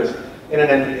controlling interest in an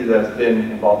entity that has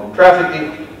been involved in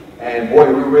trafficking. And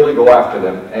boy, we really go after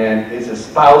them. And it's a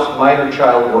spouse, minor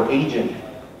child, or agent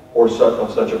or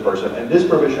of such a person. And this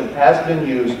provision has been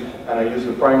used, and I use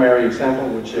the primary example,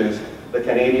 which is the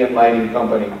Canadian mining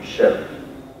company, Shell.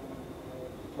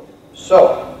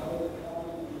 So,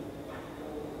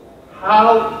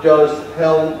 how does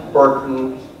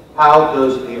Helms-Burton, how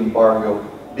does the embargo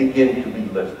begin to be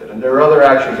lifted? And there are other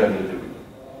actions that need to be.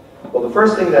 Well, the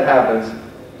first thing that happens,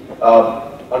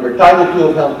 under Title II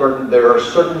of Helms-Burton, there are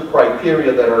certain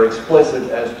criteria that are explicit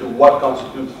as to what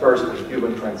constitutes first a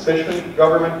Cuban transition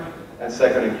government, and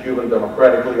second a Cuban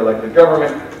democratically elected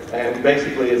government. And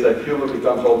basically it's that Cuba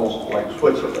becomes almost like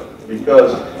Switzerland,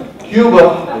 because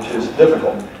Cuba, which is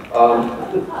difficult,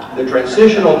 the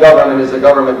transitional government is a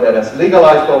government that has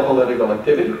legalized all political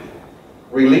activity,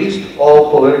 released all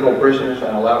political prisoners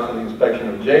and allowed for the inspection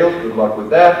of jails, good luck with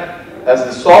that, has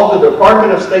dissolved the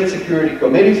Department of State Security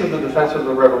Committees of the Defense of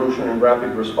the Revolution and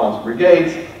Rapid Response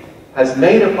Brigades, has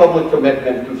made a public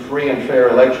commitment to free and fair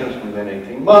elections within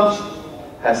 18 months,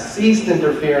 has ceased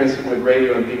interference with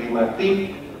radio and TV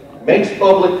Martí, makes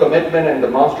public commitment and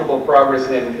demonstrable progress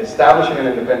in establishing an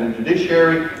independent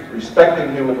judiciary,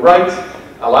 respecting human rights,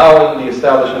 allowing the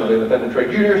establishment of independent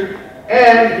trade unions,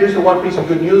 and here's the one piece of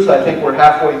good news, I think we're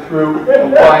halfway through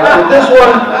compliance with this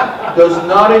one, does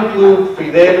not include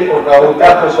Fidel or Raúl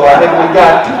Castro, so I think we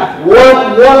got,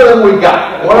 one of them we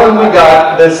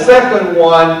got. The second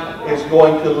one is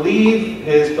going to leave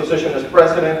his position as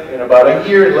president in about a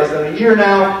year, less than a year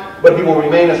now, but he will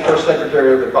remain as first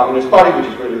secretary of the Communist Party, which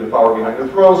is really the power behind the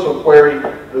throne, so query,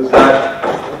 does that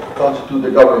constitute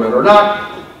the government or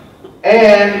not?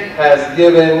 And has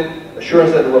given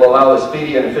assurance that it will allow a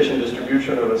speedy and efficient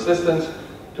distribution of assistance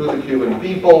to the Cuban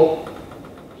people,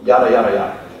 yada, yada,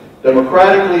 yada.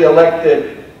 Democratically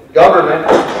elected government,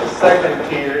 the second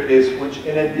tier, is which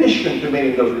in addition to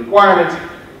meeting those requirements,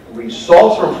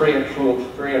 results from free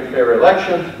and fair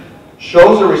elections,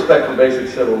 shows a respect for basic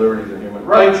civil liberties and human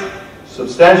rights,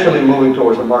 substantially moving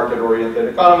towards a market-oriented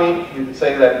economy. You could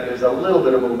say that there's a little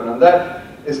bit of movement on that.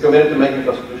 Is committed to making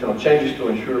constitutional changes to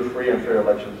ensure free and fair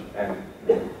elections and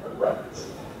rights.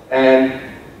 And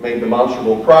made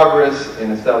demonstrable progress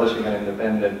in establishing an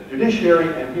independent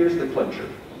judiciary, and here's the clincher.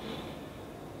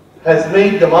 Has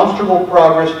made demonstrable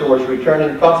progress towards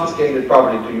returning confiscated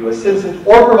property to U.S. citizens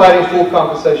or providing full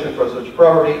compensation for such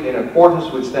property in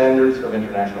accordance with standards of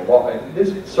international law. And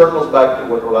this circles back to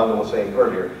what Rolando was saying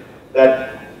earlier,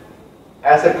 that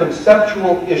as a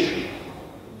conceptual issue,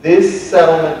 this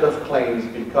settlement of claims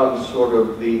becomes sort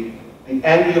of the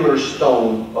angular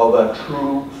stone of a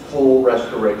true, full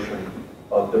restoration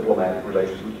of diplomatic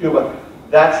relations with Cuba.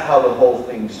 That's how the whole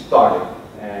thing started.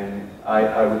 And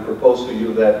I would propose to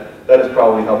you that that is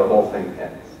probably how the whole thing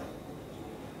ends.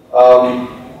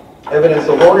 Evidence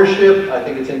of ownership. I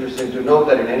think it's interesting to note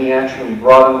that in any action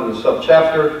brought into the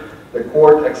subchapter, the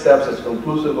court accepts as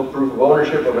conclusive proof of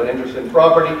ownership of an interest in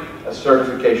property a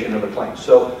certification of a claim.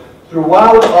 So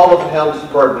throughout all of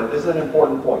Helms-Burton, this is an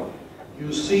important point,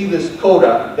 you see this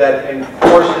coda that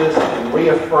enforces and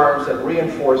reaffirms and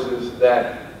reinforces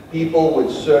that people with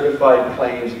certified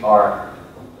claims are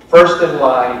first in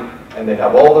line, and they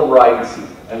have all the rights,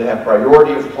 and they have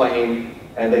priority of claim,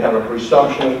 and they have a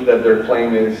presumption that their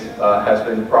claim has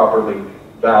been properly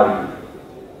valued.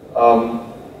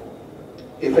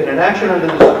 If in an action under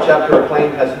this chapter a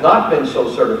claim has not been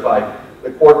so certified,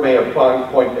 the court may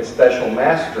appoint a special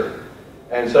master,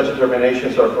 and such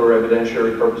determinations are for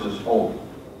evidentiary purposes only.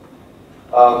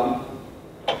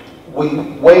 We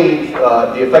waive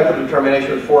the effective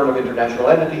determination of foreign of international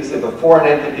entities. If a foreign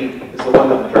entity is the one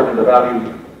that determines the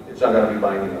value, it's not going to be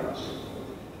binding on us.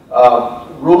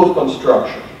 Rule of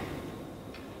construction.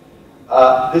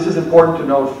 This is important to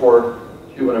note for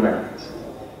Cuban Americans.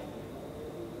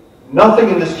 Nothing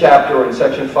in this chapter or in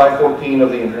section 514 of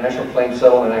the International Claims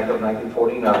Settlement Act of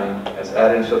 1949, as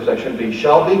added in subsection B,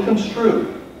 shall be construed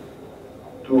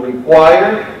to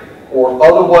require or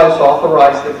otherwise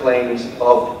authorize the claims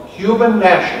of Cuban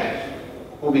nationals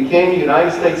who became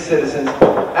United States citizens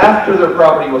after their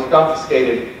property was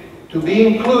confiscated to be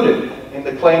included in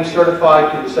the claims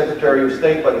certified to the Secretary of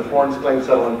State by the Foreign Claims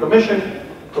Settlement Commission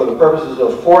for the purposes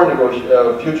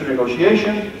of future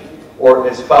negotiation or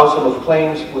espousal of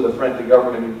claims with a friendly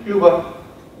government in Cuba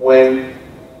when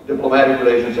diplomatic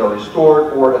relations are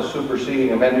restored or a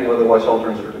superseding, amending, or otherwise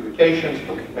altering certifications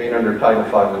made under Title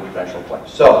V of international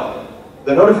claims. So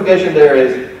the notification there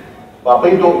is,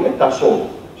 Papito está solo.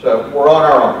 So we're on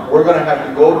our own. We're going to have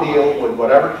to go deal with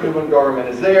whatever Cuban government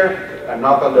is there and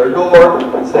knock on their door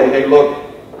and say, hey, look,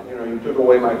 you took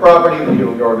away my property, the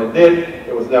Cuban government did,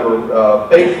 it was never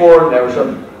paid for, never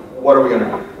something. What are we going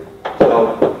to do?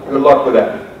 So good luck with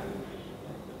that.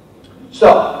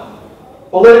 So,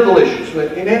 political issues.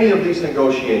 In any of these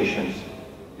negotiations,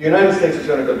 the United States is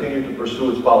going to continue to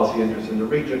pursue its policy interests in the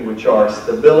region, which are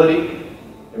stability,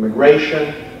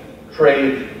 immigration,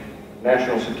 trade,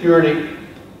 national security,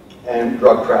 and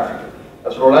drug trafficking.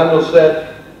 As Rolando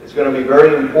said, it's going to be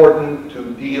very important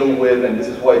to deal with, and this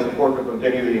is why it's important to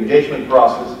continue the engagement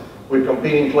process, with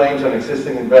competing claims on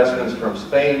existing investments from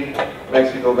Spain,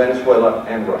 Mexico, Venezuela,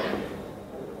 and Russia.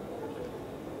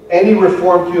 Any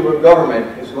reformed Cuban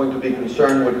government is going to be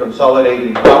concerned with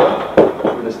consolidating power,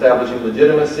 with establishing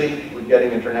legitimacy, with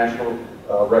getting international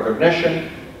recognition,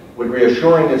 with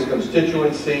reassuring its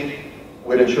constituency,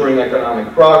 with ensuring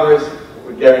economic progress,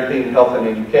 with guaranteeing health and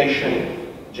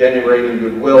education, generating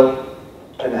goodwill,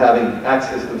 and having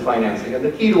access to financing. And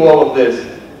the key to all of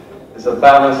this is a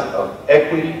balance of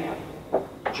equity,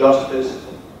 justice,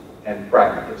 and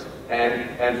pragmatism.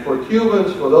 And for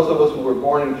Cubans, for those of us who were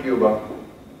born in Cuba,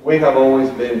 we have always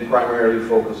been primarily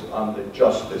focused on the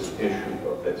justice issue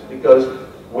of this, because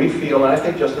we feel, and I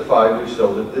think justifiably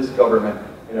so, that this government,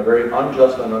 in a very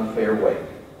unjust and unfair way,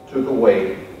 took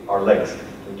away our legacy,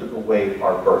 and took away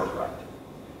our birthright.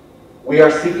 We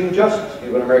are seeking justice.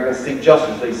 Cuban Americans seek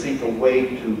justice. They seek a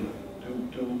way to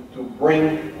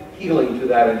bring healing to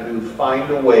that and to find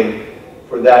a way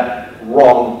for that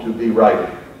wrong to be righted.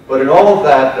 But in all of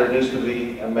that, there needs to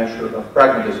be a measure of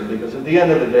pragmatism, because at the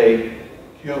end of the day,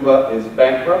 Cuba is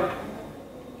bankrupt.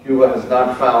 Cuba has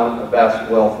not found a vast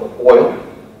wealth of oil.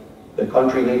 The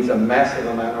country needs a massive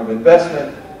amount of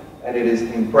investment, and it is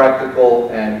impractical,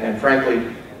 and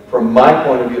frankly, from my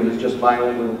point of view, this is just my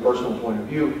own little personal point of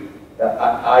view,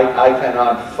 I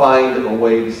cannot find a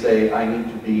way to say I need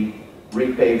to be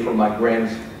repaid for my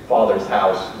grandfather's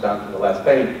house down to the last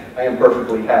penny. I am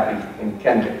perfectly happy in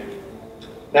Kendall.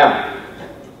 Now,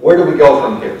 where do we go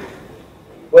from here?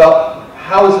 Well,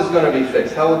 how is this going to be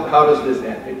fixed? How does this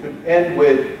end? It could end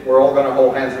with, we're all going to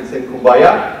hold hands and say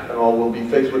kumbaya, and all will be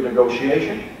fixed with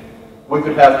negotiation. We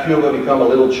could have Cuba become a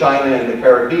little China in the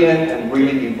Caribbean and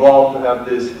really evolve to have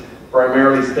this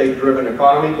primarily state-driven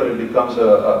economy, but it becomes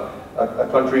a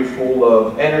country full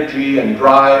of energy and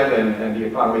drive, and the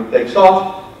economy takes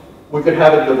off. We could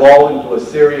have it devolve into a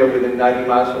Syria within 90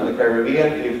 miles from the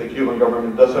Caribbean if the Cuban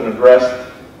government doesn't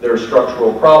address their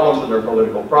structural problems and their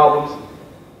political problems.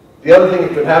 The other thing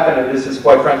that could happen, and this is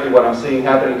quite frankly what I'm seeing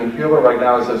happening in Cuba right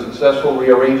now, is a successful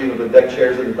rearranging of the deck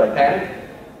chairs in the Titanic.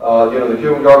 You know, the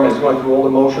Cuban government is going through all the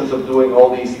motions of doing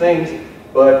all these things,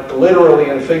 but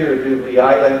literally and figuratively, the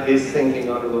island is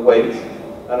sinking under the waves.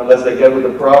 And unless they get with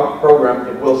the program,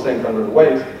 it will sink under the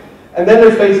waves. And then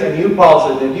they face a new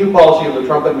policy, the new policy of the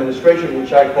Trump administration,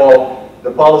 which I call the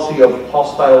policy of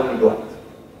hostile neglect.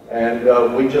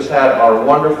 And we just had our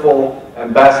wonderful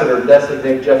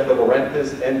ambassador-designate, Jeff De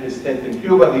Laurentiis, end his stint in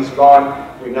Cuba. He's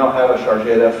gone. We now have a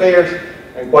chargé d'affaires.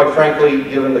 And quite frankly,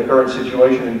 given the current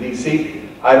situation in D.C.,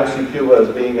 I don't see Cuba as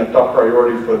being a top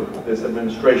priority for this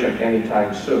administration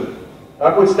anytime soon.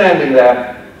 Notwithstanding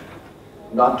that,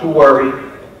 not to worry,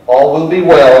 all will be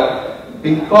well,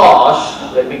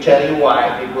 because, let me tell you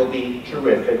why, it will be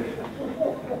terrific.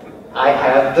 I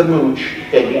have the mooch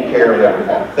taking care of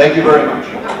everything. Thank you very much.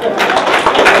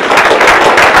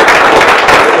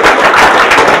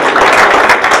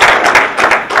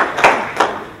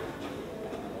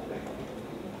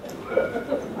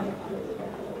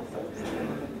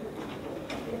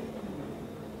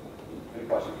 Any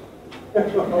questions?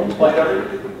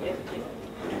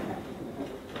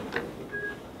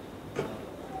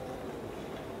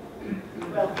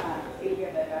 Well, Silvia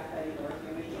de Garza, University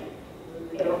of Michigan.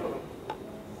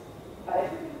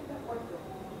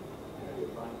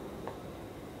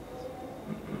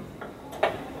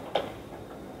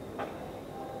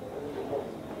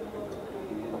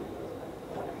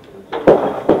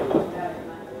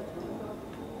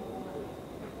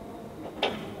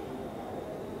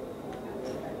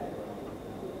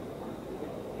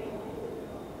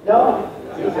 No.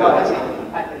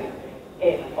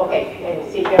 Okay,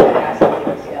 Silvia de Garza,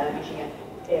 University of Michigan.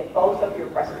 Both of your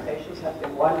presentations have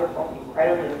been wonderful,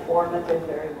 incredibly informative,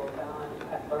 very well done.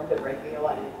 I've learned a great deal,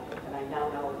 and I now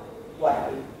know what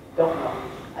I don't know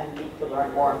and need to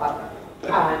learn more about.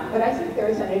 But I think there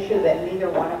is an issue that neither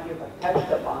one of you have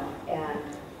touched upon, and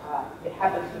it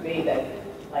happens to be that,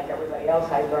 like everybody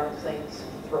else, I learned things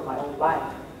through my own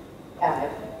life.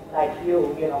 Like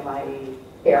you know, my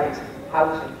parents'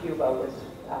 house in Cuba was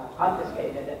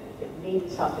confiscated, and it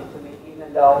means something to me,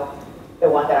 even though the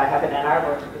one that I have in Ann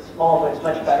Arbor is small, but it's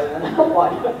much better than that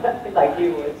one. Like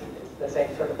you, it's the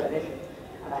same sort of an issue,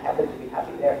 and I happen to be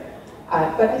happy there.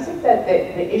 But I think that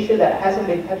the issue that hasn't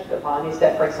been touched upon is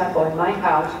that, for example, in my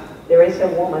house, there is a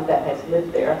woman that has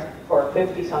lived there for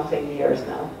 50-something years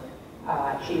now.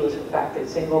 She was, in fact, a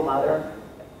single mother,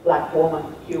 black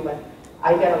woman, Cuban.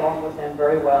 I get along with them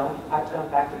very well. I've gone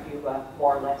back to Cuba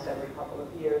more or less every couple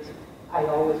of years. I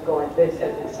always go and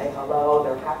visit and say hello.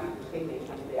 They're happy to see me.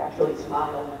 I mean, they actually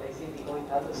smile when they see me going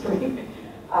down the street.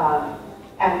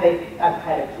 And I've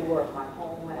had a tour of my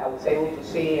home, and I was able to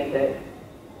see in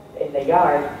the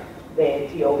yard the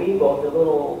Tio Vivo, the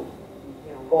little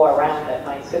go around that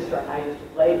my sister and I used to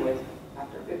play with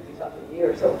after 50-something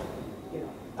years of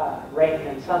rain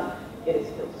and sun. It is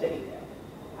still sitting there,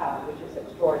 which is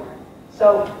extraordinary.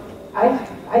 So I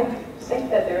think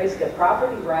that there is the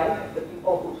property right of the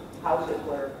people whose houses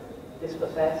were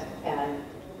dispossessed and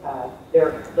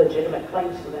their legitimate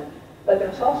claims to them. But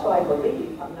there's also, I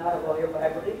believe, I'm not a lawyer, but I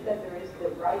believe that there is the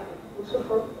right of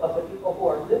usufruct of the people who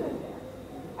are living there.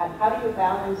 And how do you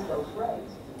balance those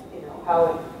rights?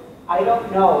 I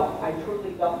don't know, I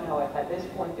truly don't know if at this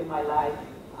point in my life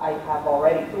I have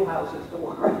already 2 houses to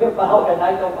worry about, and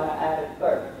I don't want to add a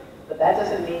third. But that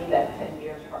doesn't mean that 10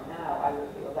 years from now I will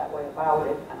feel that way about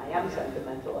it, and I am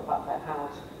sentimental about that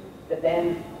house. But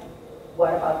then,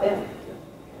 what about them?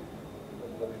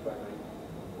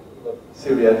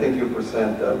 Sylvia, I think you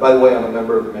present, by the way, I'm a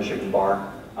member of the Michigan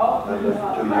Bar. I lived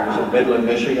for 2 years in Midland,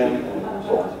 Michigan, and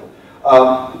so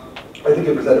on. I think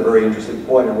you present a very interesting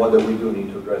point, and one that we do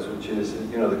need to address, which is,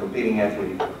 the competing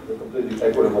equity, the completely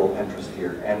equitable interest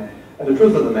here. And the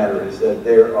truth of the matter is that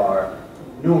there are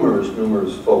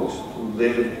numerous folks who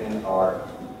live in our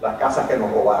La Casa que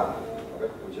nos robaron,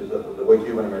 which is the way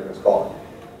Cuban Americans call it,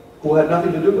 who had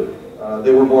nothing to do with it.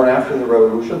 They were born after the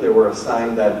revolution, they were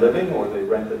assigned that living, or they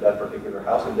rented that particular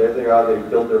house, and there they are, they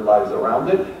built their lives around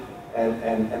it,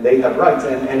 and they have rights.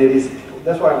 And it is,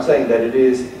 that's why I'm saying that it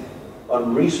is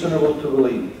unreasonable to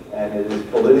believe, and it is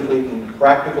politically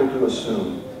impractical to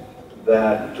assume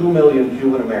that 2 million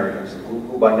Cuban Americans,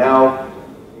 who by now,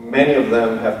 many of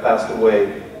them have passed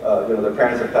away, their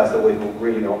parents have passed away who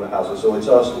really own the houses. So it's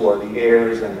us who are the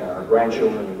heirs and our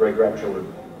grandchildren and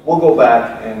great-grandchildren. We'll go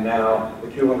back, and now the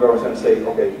Cuban government's going to say,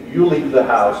 okay, you leave the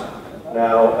house.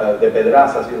 Now, the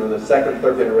Pedrazas, the second,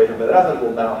 third generation Pedrazas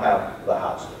will now have the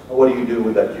house. And what do you do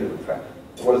with that Cuban family?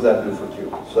 What does that do for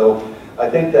Cuba? So I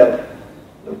think that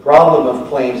the problem of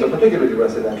claims, and particularly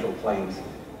residential claims,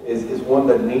 is one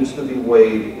that needs to be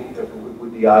weighed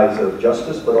with the eyes of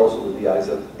justice, but also with the eyes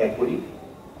of equity,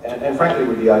 and frankly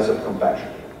with the eyes of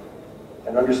compassion.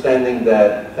 And understanding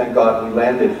that, thank God, we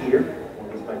landed here in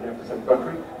this magnificent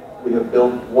country. We have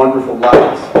built wonderful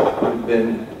lives. We've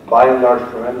been, by and large,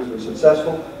 tremendously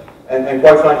successful. And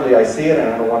quite frankly, I see it, and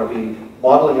I don't want to be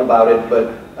modeling about it,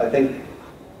 but I think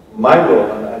my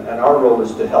role and our role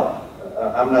is to help.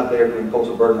 I'm not there to impose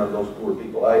a burden on those poor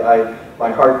people.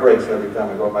 My heart breaks every time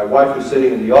I go. My wife, who's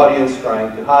sitting in the audience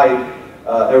trying to hide,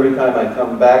 every time I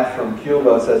come back from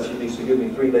Cuba, says she needs to give me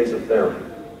 3 days of therapy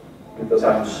because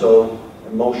I'm so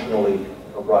emotionally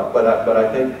abroad. But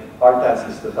I think our task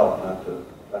is to help, not to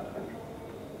hinder.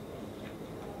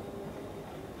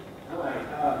 Hi,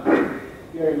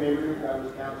 Gary Mabry, I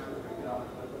was counsel for economic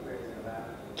affairs in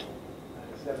Nevada,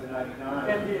 1999.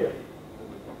 Can hear.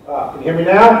 Can you hear me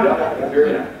now? Yeah, I can hear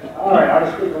you now. All right,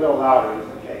 I'll speak a little louder,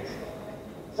 just in case.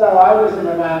 So I was in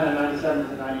Havana 97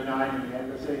 to 99 in the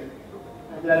embassy.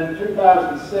 And then in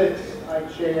 2006, I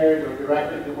chaired or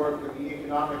directed the work of the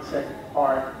economic sector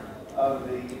part of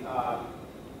the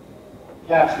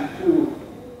CAPSE 2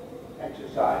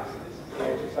 exercise. This is the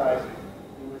exercise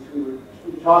in which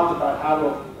we talked about how to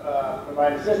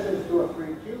provide assistance to a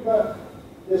free Cuba.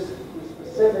 This was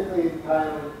specifically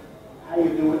entitled How You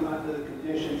Do It Under the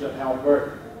Conditions of Hal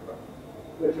Burton,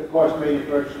 which of course made it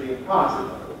virtually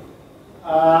impossible.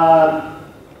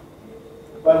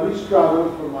 But we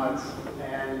struggled for months,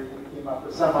 and we came up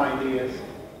with some ideas.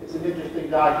 It's an interesting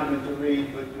document to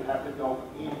read, but you have to go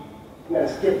in. You got to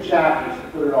skip chapters to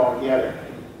put it all together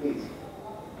in a piece.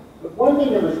 But one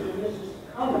thing that was, and this is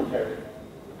commentary,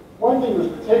 one thing that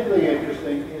was particularly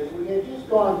interesting is we had just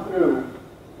gone through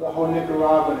the whole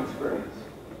Nicaraguan experience,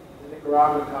 the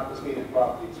Nicaraguan confiscated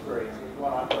property experience, which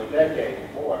went on for a decade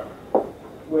or more,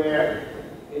 where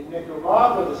in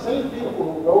Nicaragua, the same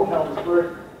people who wrote Helms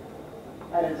Burton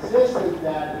had insisted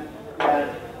that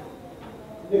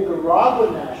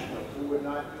Nicaraguan nationals who were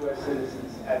not U.S.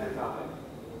 citizens at the time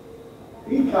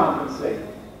be compensated.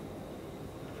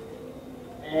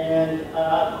 And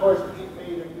of course, it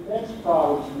made immense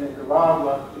problems in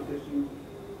Nicaragua because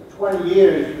for 20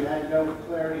 years you had no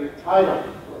clarity of title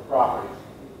for properties.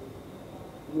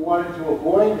 We wanted to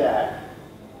avoid that,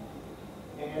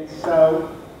 and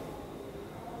so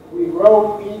we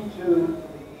wrote into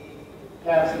the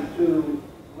CAPSE 2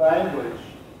 language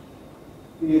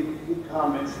the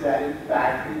comments that, in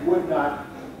fact, we would not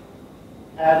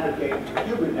advocate for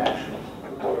Cuban nationals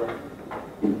who were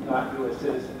not U.S.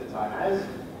 citizens at the time, as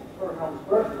per Helms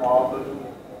Burton law, but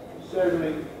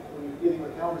certainly when you're dealing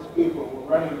with Helms people who were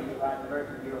running the Latin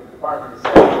American Bureau of Department of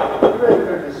State, you really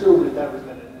couldn't assume that that was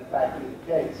going to, in fact, be the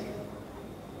case.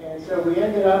 And so we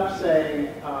ended up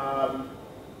saying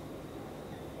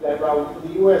that while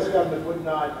the U.S. government would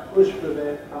not push for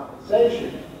that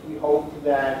compensation, we hoped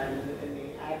that in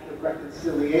the act of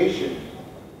reconciliation,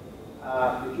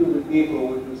 the Cuban people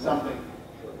would do something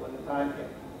when the time came.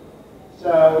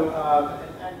 So,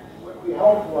 and what we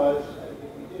hoped was, if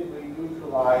we did, we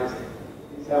neutralized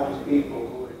these Helms people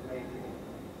who had made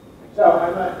it. So,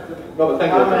 I'm not No, but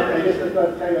thank you. I just was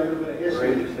going to tell you a little bit of history.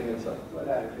 Very interesting insight.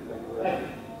 Thank you.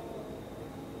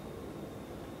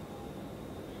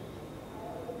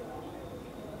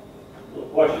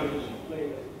 Questions,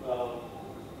 please.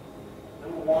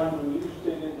 Number one, you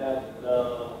stated that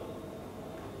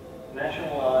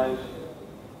nationalized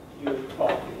U.S.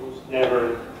 property was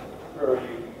never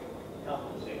fairly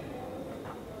compensated.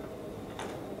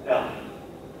 Now,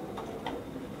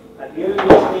 at the early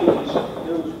stages of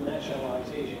those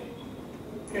nationalizations,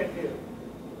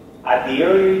 at the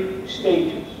early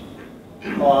stages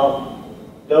of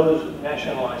those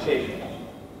nationalizations,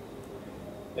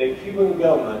 the Cuban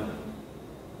government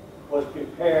was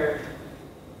prepared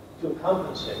to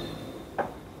compensate.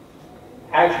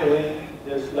 Actually,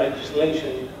 this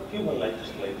legislation, Cuban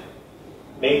legislation,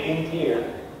 making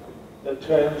clear the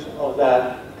terms of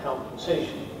that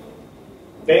compensation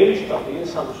based on the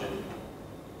assumption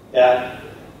that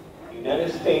the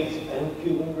United States and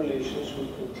Cuban relations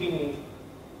would continue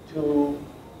to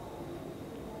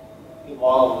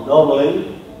evolve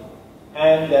normally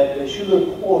and that the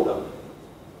sugar quota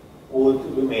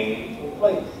would remain in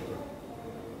place.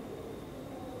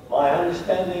 My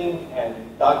understanding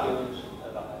and documents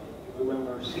that I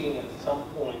remember seeing at some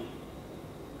point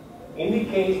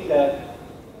indicates that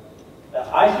the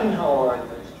Eisenhower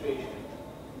administration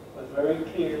was very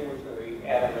clear, was very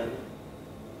adamant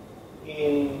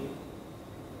in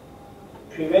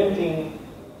preventing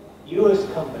U.S.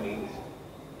 companies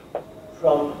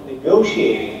from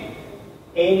negotiating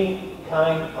any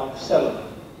kind of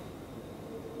settlement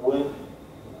with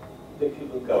the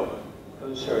Cuban government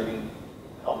concerning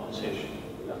compensation.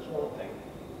 That's one thing.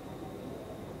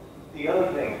 The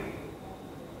other thing,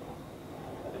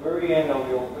 at the very end of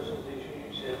your presentation,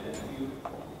 you said that you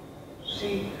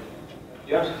seek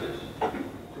justice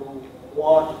to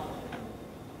what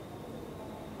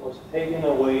was taken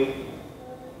away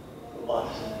from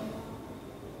us,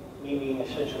 meaning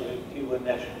essentially Cuban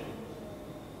nationals.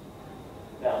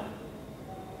 Now,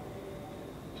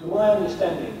 to my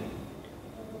understanding,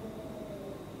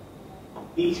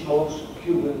 these most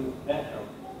Cuban nationals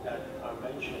that are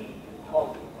mentioned and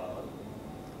talked about,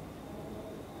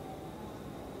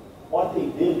 what they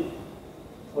did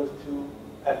was to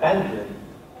abandon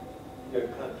their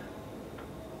country.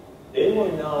 They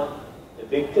were not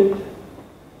evicted.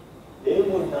 They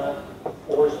were not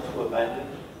forced to abandon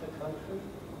the country.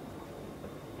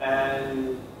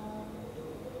 And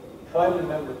if I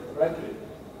remember correctly,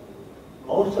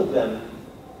 most of them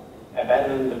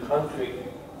abandoned the country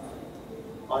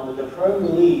under the firm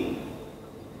belief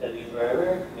that in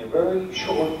a very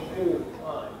short period of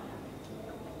time,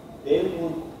 they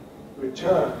would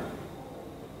return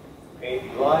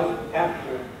right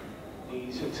after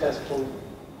the successful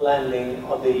landing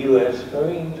of the U.S.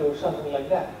 Marines or something like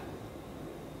that.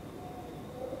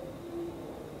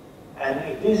 And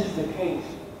if this is the case,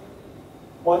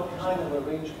 what kind of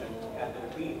arrangement can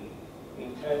there be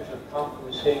in terms of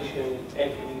compensation,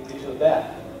 equity, this or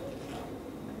that?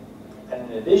 And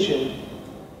in addition,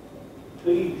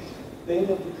 please think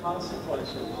of the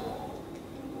consequences.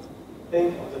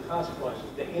 Think of the consequences,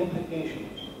 the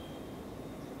implications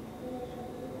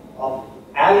of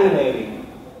alienating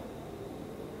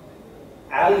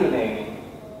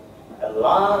a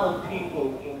lot of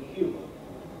people in Cuba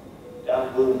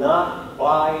that will not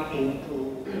buy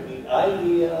into the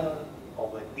idea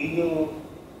of a deal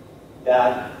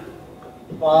that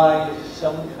implies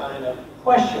some kind of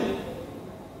questioning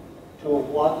to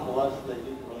what was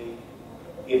legitimately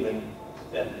given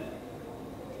to them.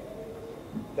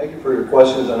 Thank you for your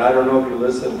questions, and I don't know if you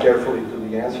listened carefully to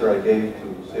the answer I gave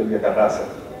to Sylvia Carraza,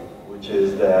 which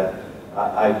is that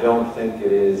I don't think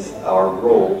it is our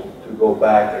role to go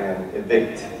back and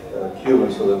evict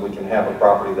Cubans so that we can have a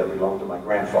property that belonged to my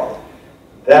grandfather.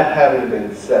 That having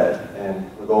been said, and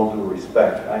with all due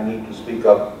respect, I need to speak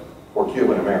up for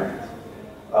Cuban Americans.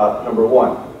 Number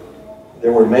one,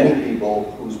 there were many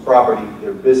people whose property,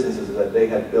 their businesses that they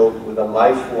had built with a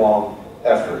lifelong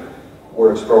effort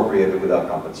were expropriated without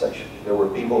compensation. There were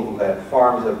people who had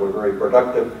farms that were very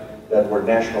productive that were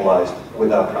nationalized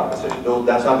without compensation.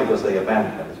 That's not because they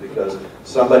abandoned them, it's because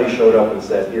somebody showed up and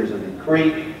said, here's a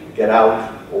decree, get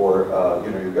out, or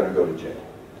you're going to go to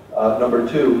jail. Number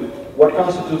two, what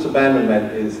constitutes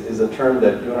abandonment is a term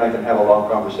that you and I can have a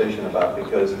long conversation about,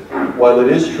 because while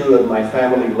it is true that my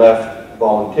family left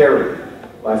voluntarily,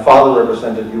 my father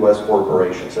represented U.S.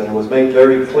 corporations, and it was made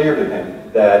very clear to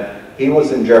him that he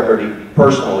was in jeopardy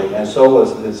personally, and so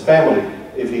was his family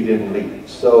if he didn't leave.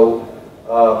 So,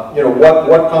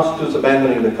 what constitutes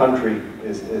abandoning the country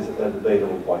is a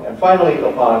debatable point. And finally,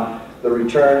 upon the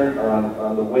return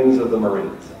on the wings of the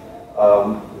Marines,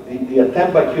 the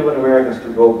attempt by Cuban Americans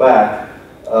to go back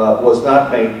was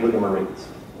not made with the Marines.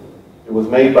 It was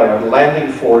made by a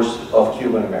landing force of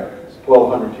Cuban Americans,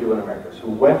 1,200 Cuban Americans, who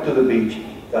went to the beach,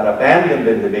 got abandoned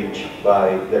in the beach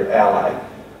by their ally,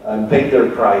 and paid their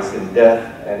price in death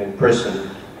and in prison.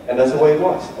 And that's the way it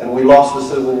was. And we lost the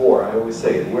Civil War. I always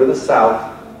say it. We're the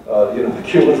South, the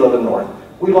Cubans are the North.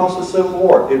 We lost the Civil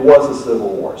War. It was a Civil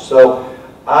War. So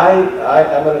I'm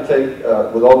going to take,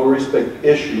 with all due respect,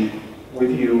 issue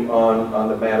with you on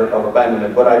the matter of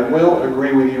abandonment. But I will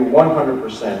agree with you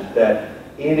 100% that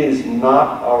it is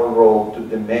not our role to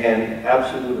demand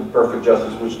absolute and perfect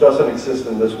justice, which doesn't exist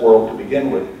in this world to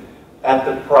begin with, at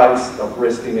the price of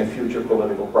risking a future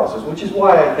political process, which is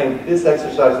why I think this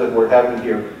exercise that we're having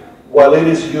here, while it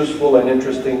is useful and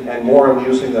interesting and more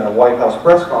amusing than a White House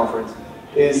press conference,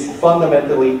 is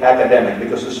fundamentally academic,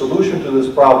 because the solution to this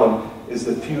problem is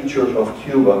the future of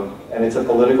Cuba, and it's a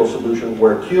political solution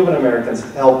where Cuban Americans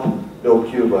help build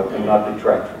Cuba and not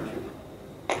detract from Cuba.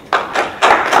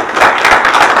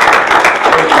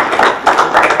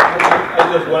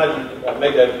 I just wanted to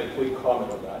make a quick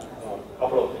comment on that. A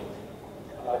couple of things.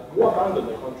 You abandoned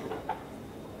the country.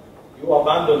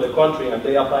 abandon the country and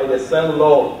they apply the same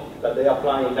law that they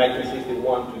applied in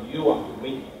 1961 to you and to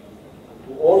me, and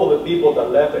to all of the people that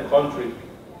left the country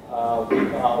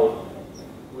without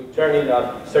returning at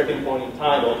a certain point in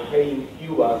time or paying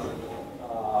Cuba's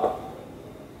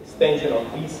extension of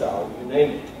visa, or you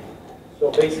name it.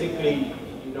 So basically,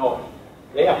 you know,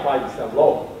 they apply the same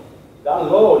law.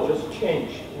 That law just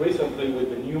changed recently with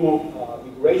the new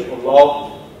immigration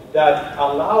law that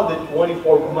allowed the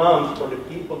 24 months for the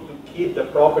people to keep the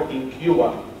property in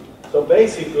Cuba. So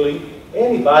basically,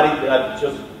 anybody that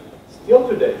just still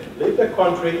today leave the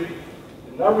country,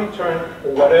 do not return,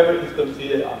 or whatever is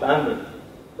considered abandoned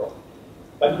property.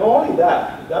 But not only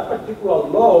that particular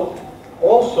law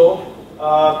also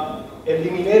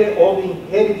eliminated all the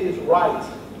inheritance rights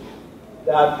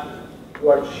that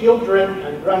your children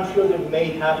and grandchildren may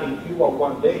have in Cuba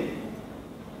one day.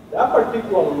 That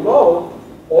particular law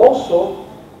also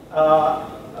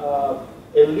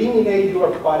eliminate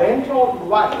your parental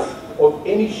rights of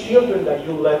any children that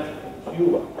you left in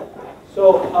Cuba.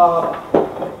 So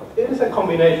it is a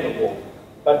combination of both.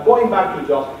 But going back to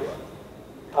justice,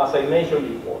 as I mentioned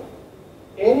before,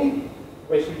 any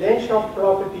residential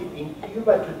property in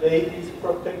Cuba today is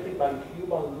protected by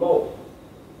Cuban law.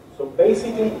 So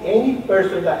basically, any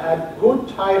person that had good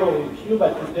title in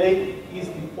Cuba today is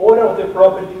the owner of the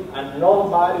property, and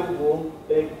nobody will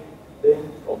take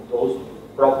them of those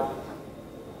properties.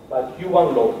 By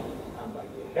Cuban law and by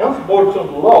the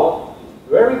Helms-Burton law, it's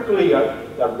very clear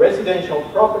that residential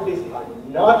properties are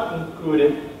not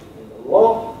included in the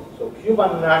law. So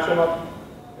Cuban national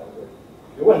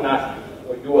or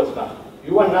U.S. national.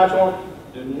 Cuban nationals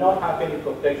do not have any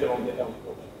protection on the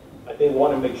Helms-Burton. I think we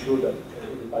want to make sure that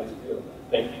everybody's clear on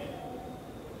that. Thank you.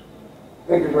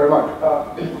 Thank you very much.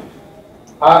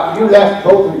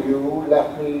 Both of you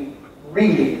left me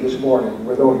reading this morning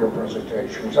with all your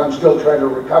presentations. I'm still trying to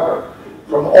recover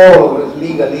from all of the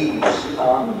legalese.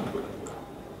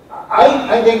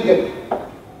 I think that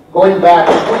going back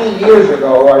 20 years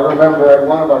ago, I remember at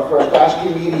one of our first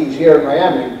ASCE meetings here in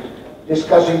Miami,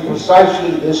 discussing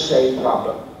precisely this same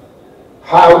problem.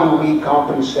 How do we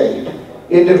compensate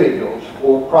individuals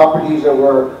for properties that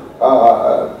were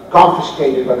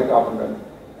confiscated by the government?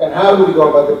 And how do we go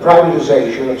about the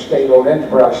privatization of state-owned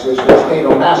enterprises and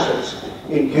state-owned assets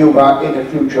in Cuba in a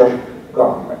future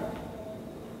government?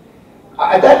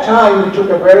 At that time, we took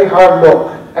a very hard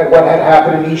look at what had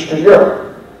happened in Eastern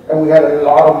Europe. And we had a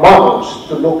lot of models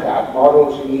to look at,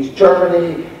 models in East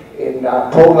Germany, in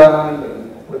Poland,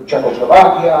 in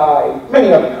Czechoslovakia, and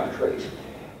many other countries.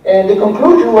 And the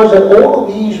conclusion was that all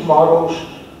of these models,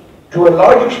 to a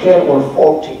large extent, were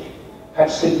faulty, had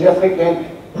significant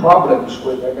problems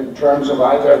with them in terms of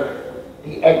either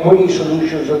the equity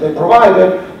solutions that they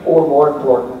provided, or more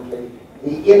importantly,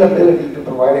 the inability to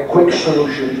provide a quick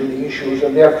solution to the issues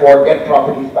and therefore get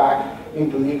properties back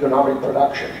into the economic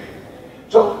production.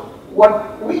 So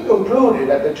what we concluded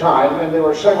at the time, and there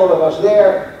were several of us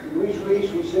there, Luis Ruiz,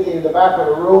 who's sitting in the back of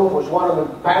the room, was one of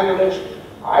the panelists.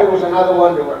 I was another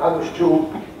one, there were others too.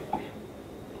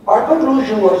 Our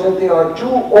conclusion was that there are two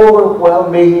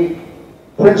overwhelming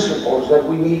principles that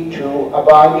we need to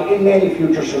abide in any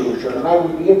future solution, and I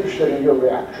would be interested in your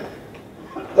reaction.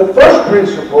 The first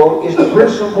principle is the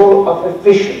principle of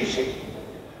efficiency.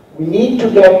 We need to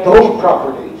get those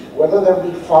properties, whether there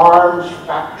be farms,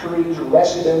 factories,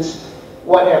 residents,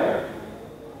 whatever,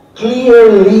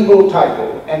 clear legal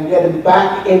title and get them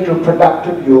back into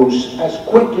productive use as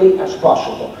quickly as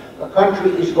possible. The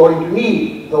country is going to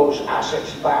need those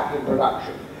assets back in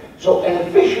production. So an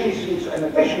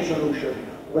efficient solution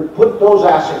will put those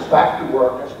assets back to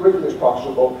work as quickly as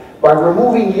possible by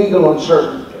removing legal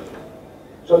uncertainty.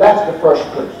 So that's the first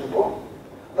principle.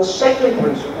 The second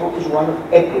principle is one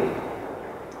of equity.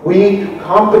 We need to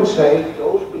compensate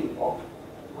those people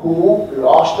who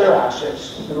lost their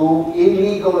assets through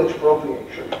illegal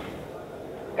expropriation,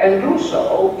 and do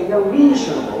so in a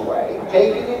reasonable way,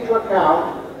 taking into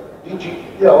account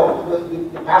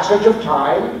the passage of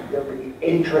time. There will be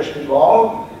interest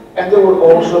involved, and there will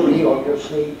also be,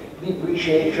 obviously,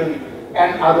 depreciation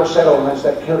and other settlements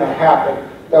that can happen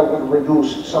that would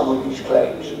reduce some of these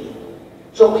claims.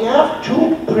 So we have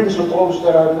two principles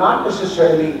that are not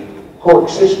necessarily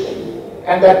coexisting,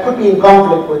 and that could be in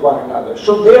conflict with one another.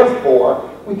 So therefore,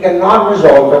 we cannot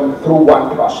resolve them through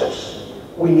one process.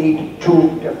 We need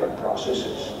two different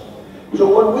processes. So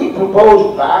what we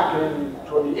proposed back in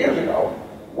 20 years ago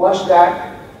was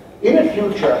that in a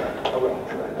future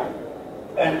arrangement,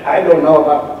 and I don't know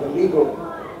about the legal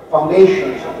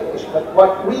foundations of this, but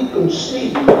what we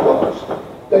conceived was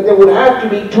that there would have to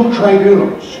be two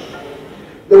tribunals.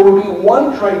 There would be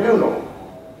one tribunal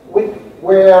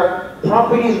where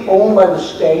properties owned by the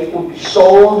state would be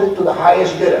sold to the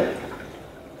highest bidder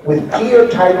with clear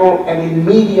title and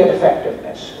immediate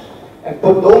effectiveness, and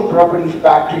put those properties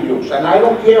back to use. And I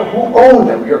don't care who owned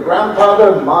them, your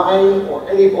grandfather, mine, or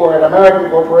an American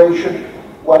corporation,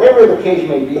 whatever the case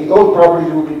may be, those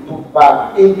properties will be put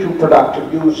back into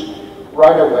productive use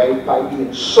right away by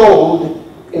being sold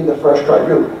in the first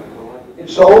tribunal.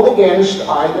 It's sold against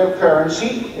either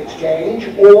currency exchange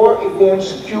or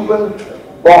against Cuban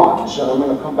bonds, and I'm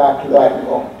going to come back to that in a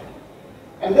moment.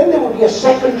 And then there would be a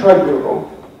second tribunal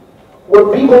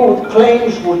where people with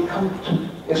claims would come to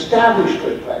establish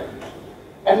their claims,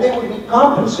 and they would be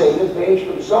compensated based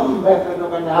on some method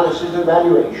of analysis and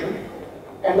valuation,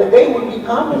 and that they would be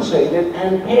compensated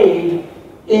and paid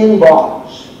in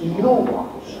bonds, new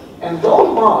bonds. And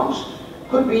those bonds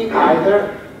could be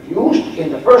either used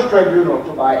in the first tribunal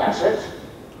to buy assets,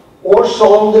 or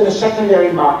sold in a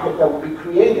secondary market that would be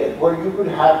created, where you could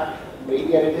have,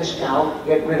 maybe at a discount,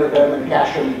 get rid of them and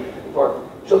cash them for.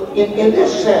 So in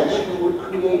this sense, you would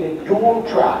create a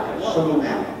dual-track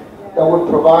solution that would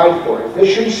provide for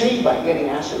efficiency by getting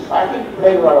assets back into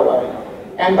play right away,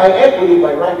 and by equity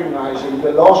by recognizing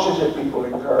the losses that people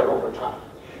incur over time.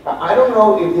 Now, I don't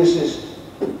know if this is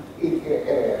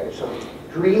sort of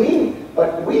dreaming,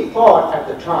 but we thought at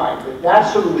the time that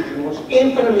that solution was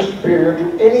infinitely superior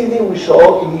to anything we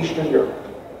saw in Eastern Europe.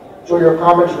 So your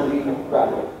comments will be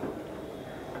valuable.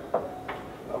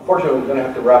 Unfortunately, we're going to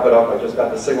have to wrap it up. I just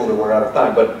got the signal that we're out of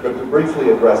time. But to briefly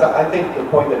address, I think the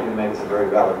point that you make is a very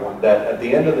valid one, that at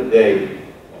the end of the day,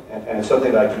 and it's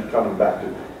something that I keep coming back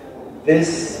to,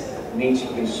 this needs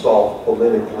to be solved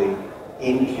politically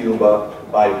in Cuba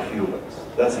by Cubans.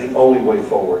 That's the only way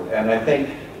forward. And I think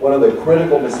one of the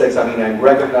critical mistakes, I mean, I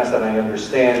recognize and I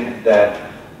understand that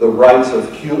the rights of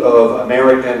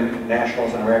American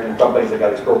nationals and American companies that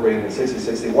got expropriated in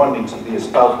 60-61 needs to be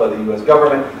espoused by the U.S.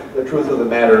 government. The truth of the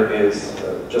matter is,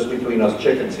 just between us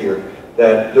chickens here,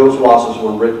 that those losses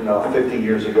were written off 50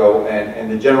 years ago, and in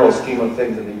the general scheme of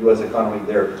things in the U.S. economy,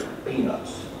 they're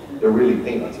peanuts. They're really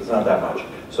peanuts. It's not that much.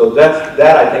 So that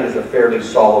I think is a fairly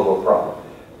solvable problem.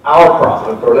 Our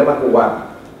problem, el problema cubano,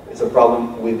 is a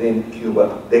problem within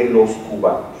Cuba, de los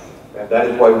cubanos. And that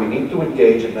is why we need to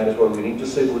engage, and that is why we need to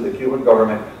sit with the Cuban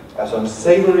government, as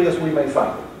unsavory as we may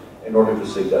find it, in order to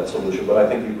seek that solution. But I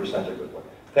think you present a good one.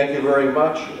 Thank you very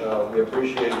much. We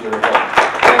appreciate your help.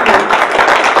 Thank you.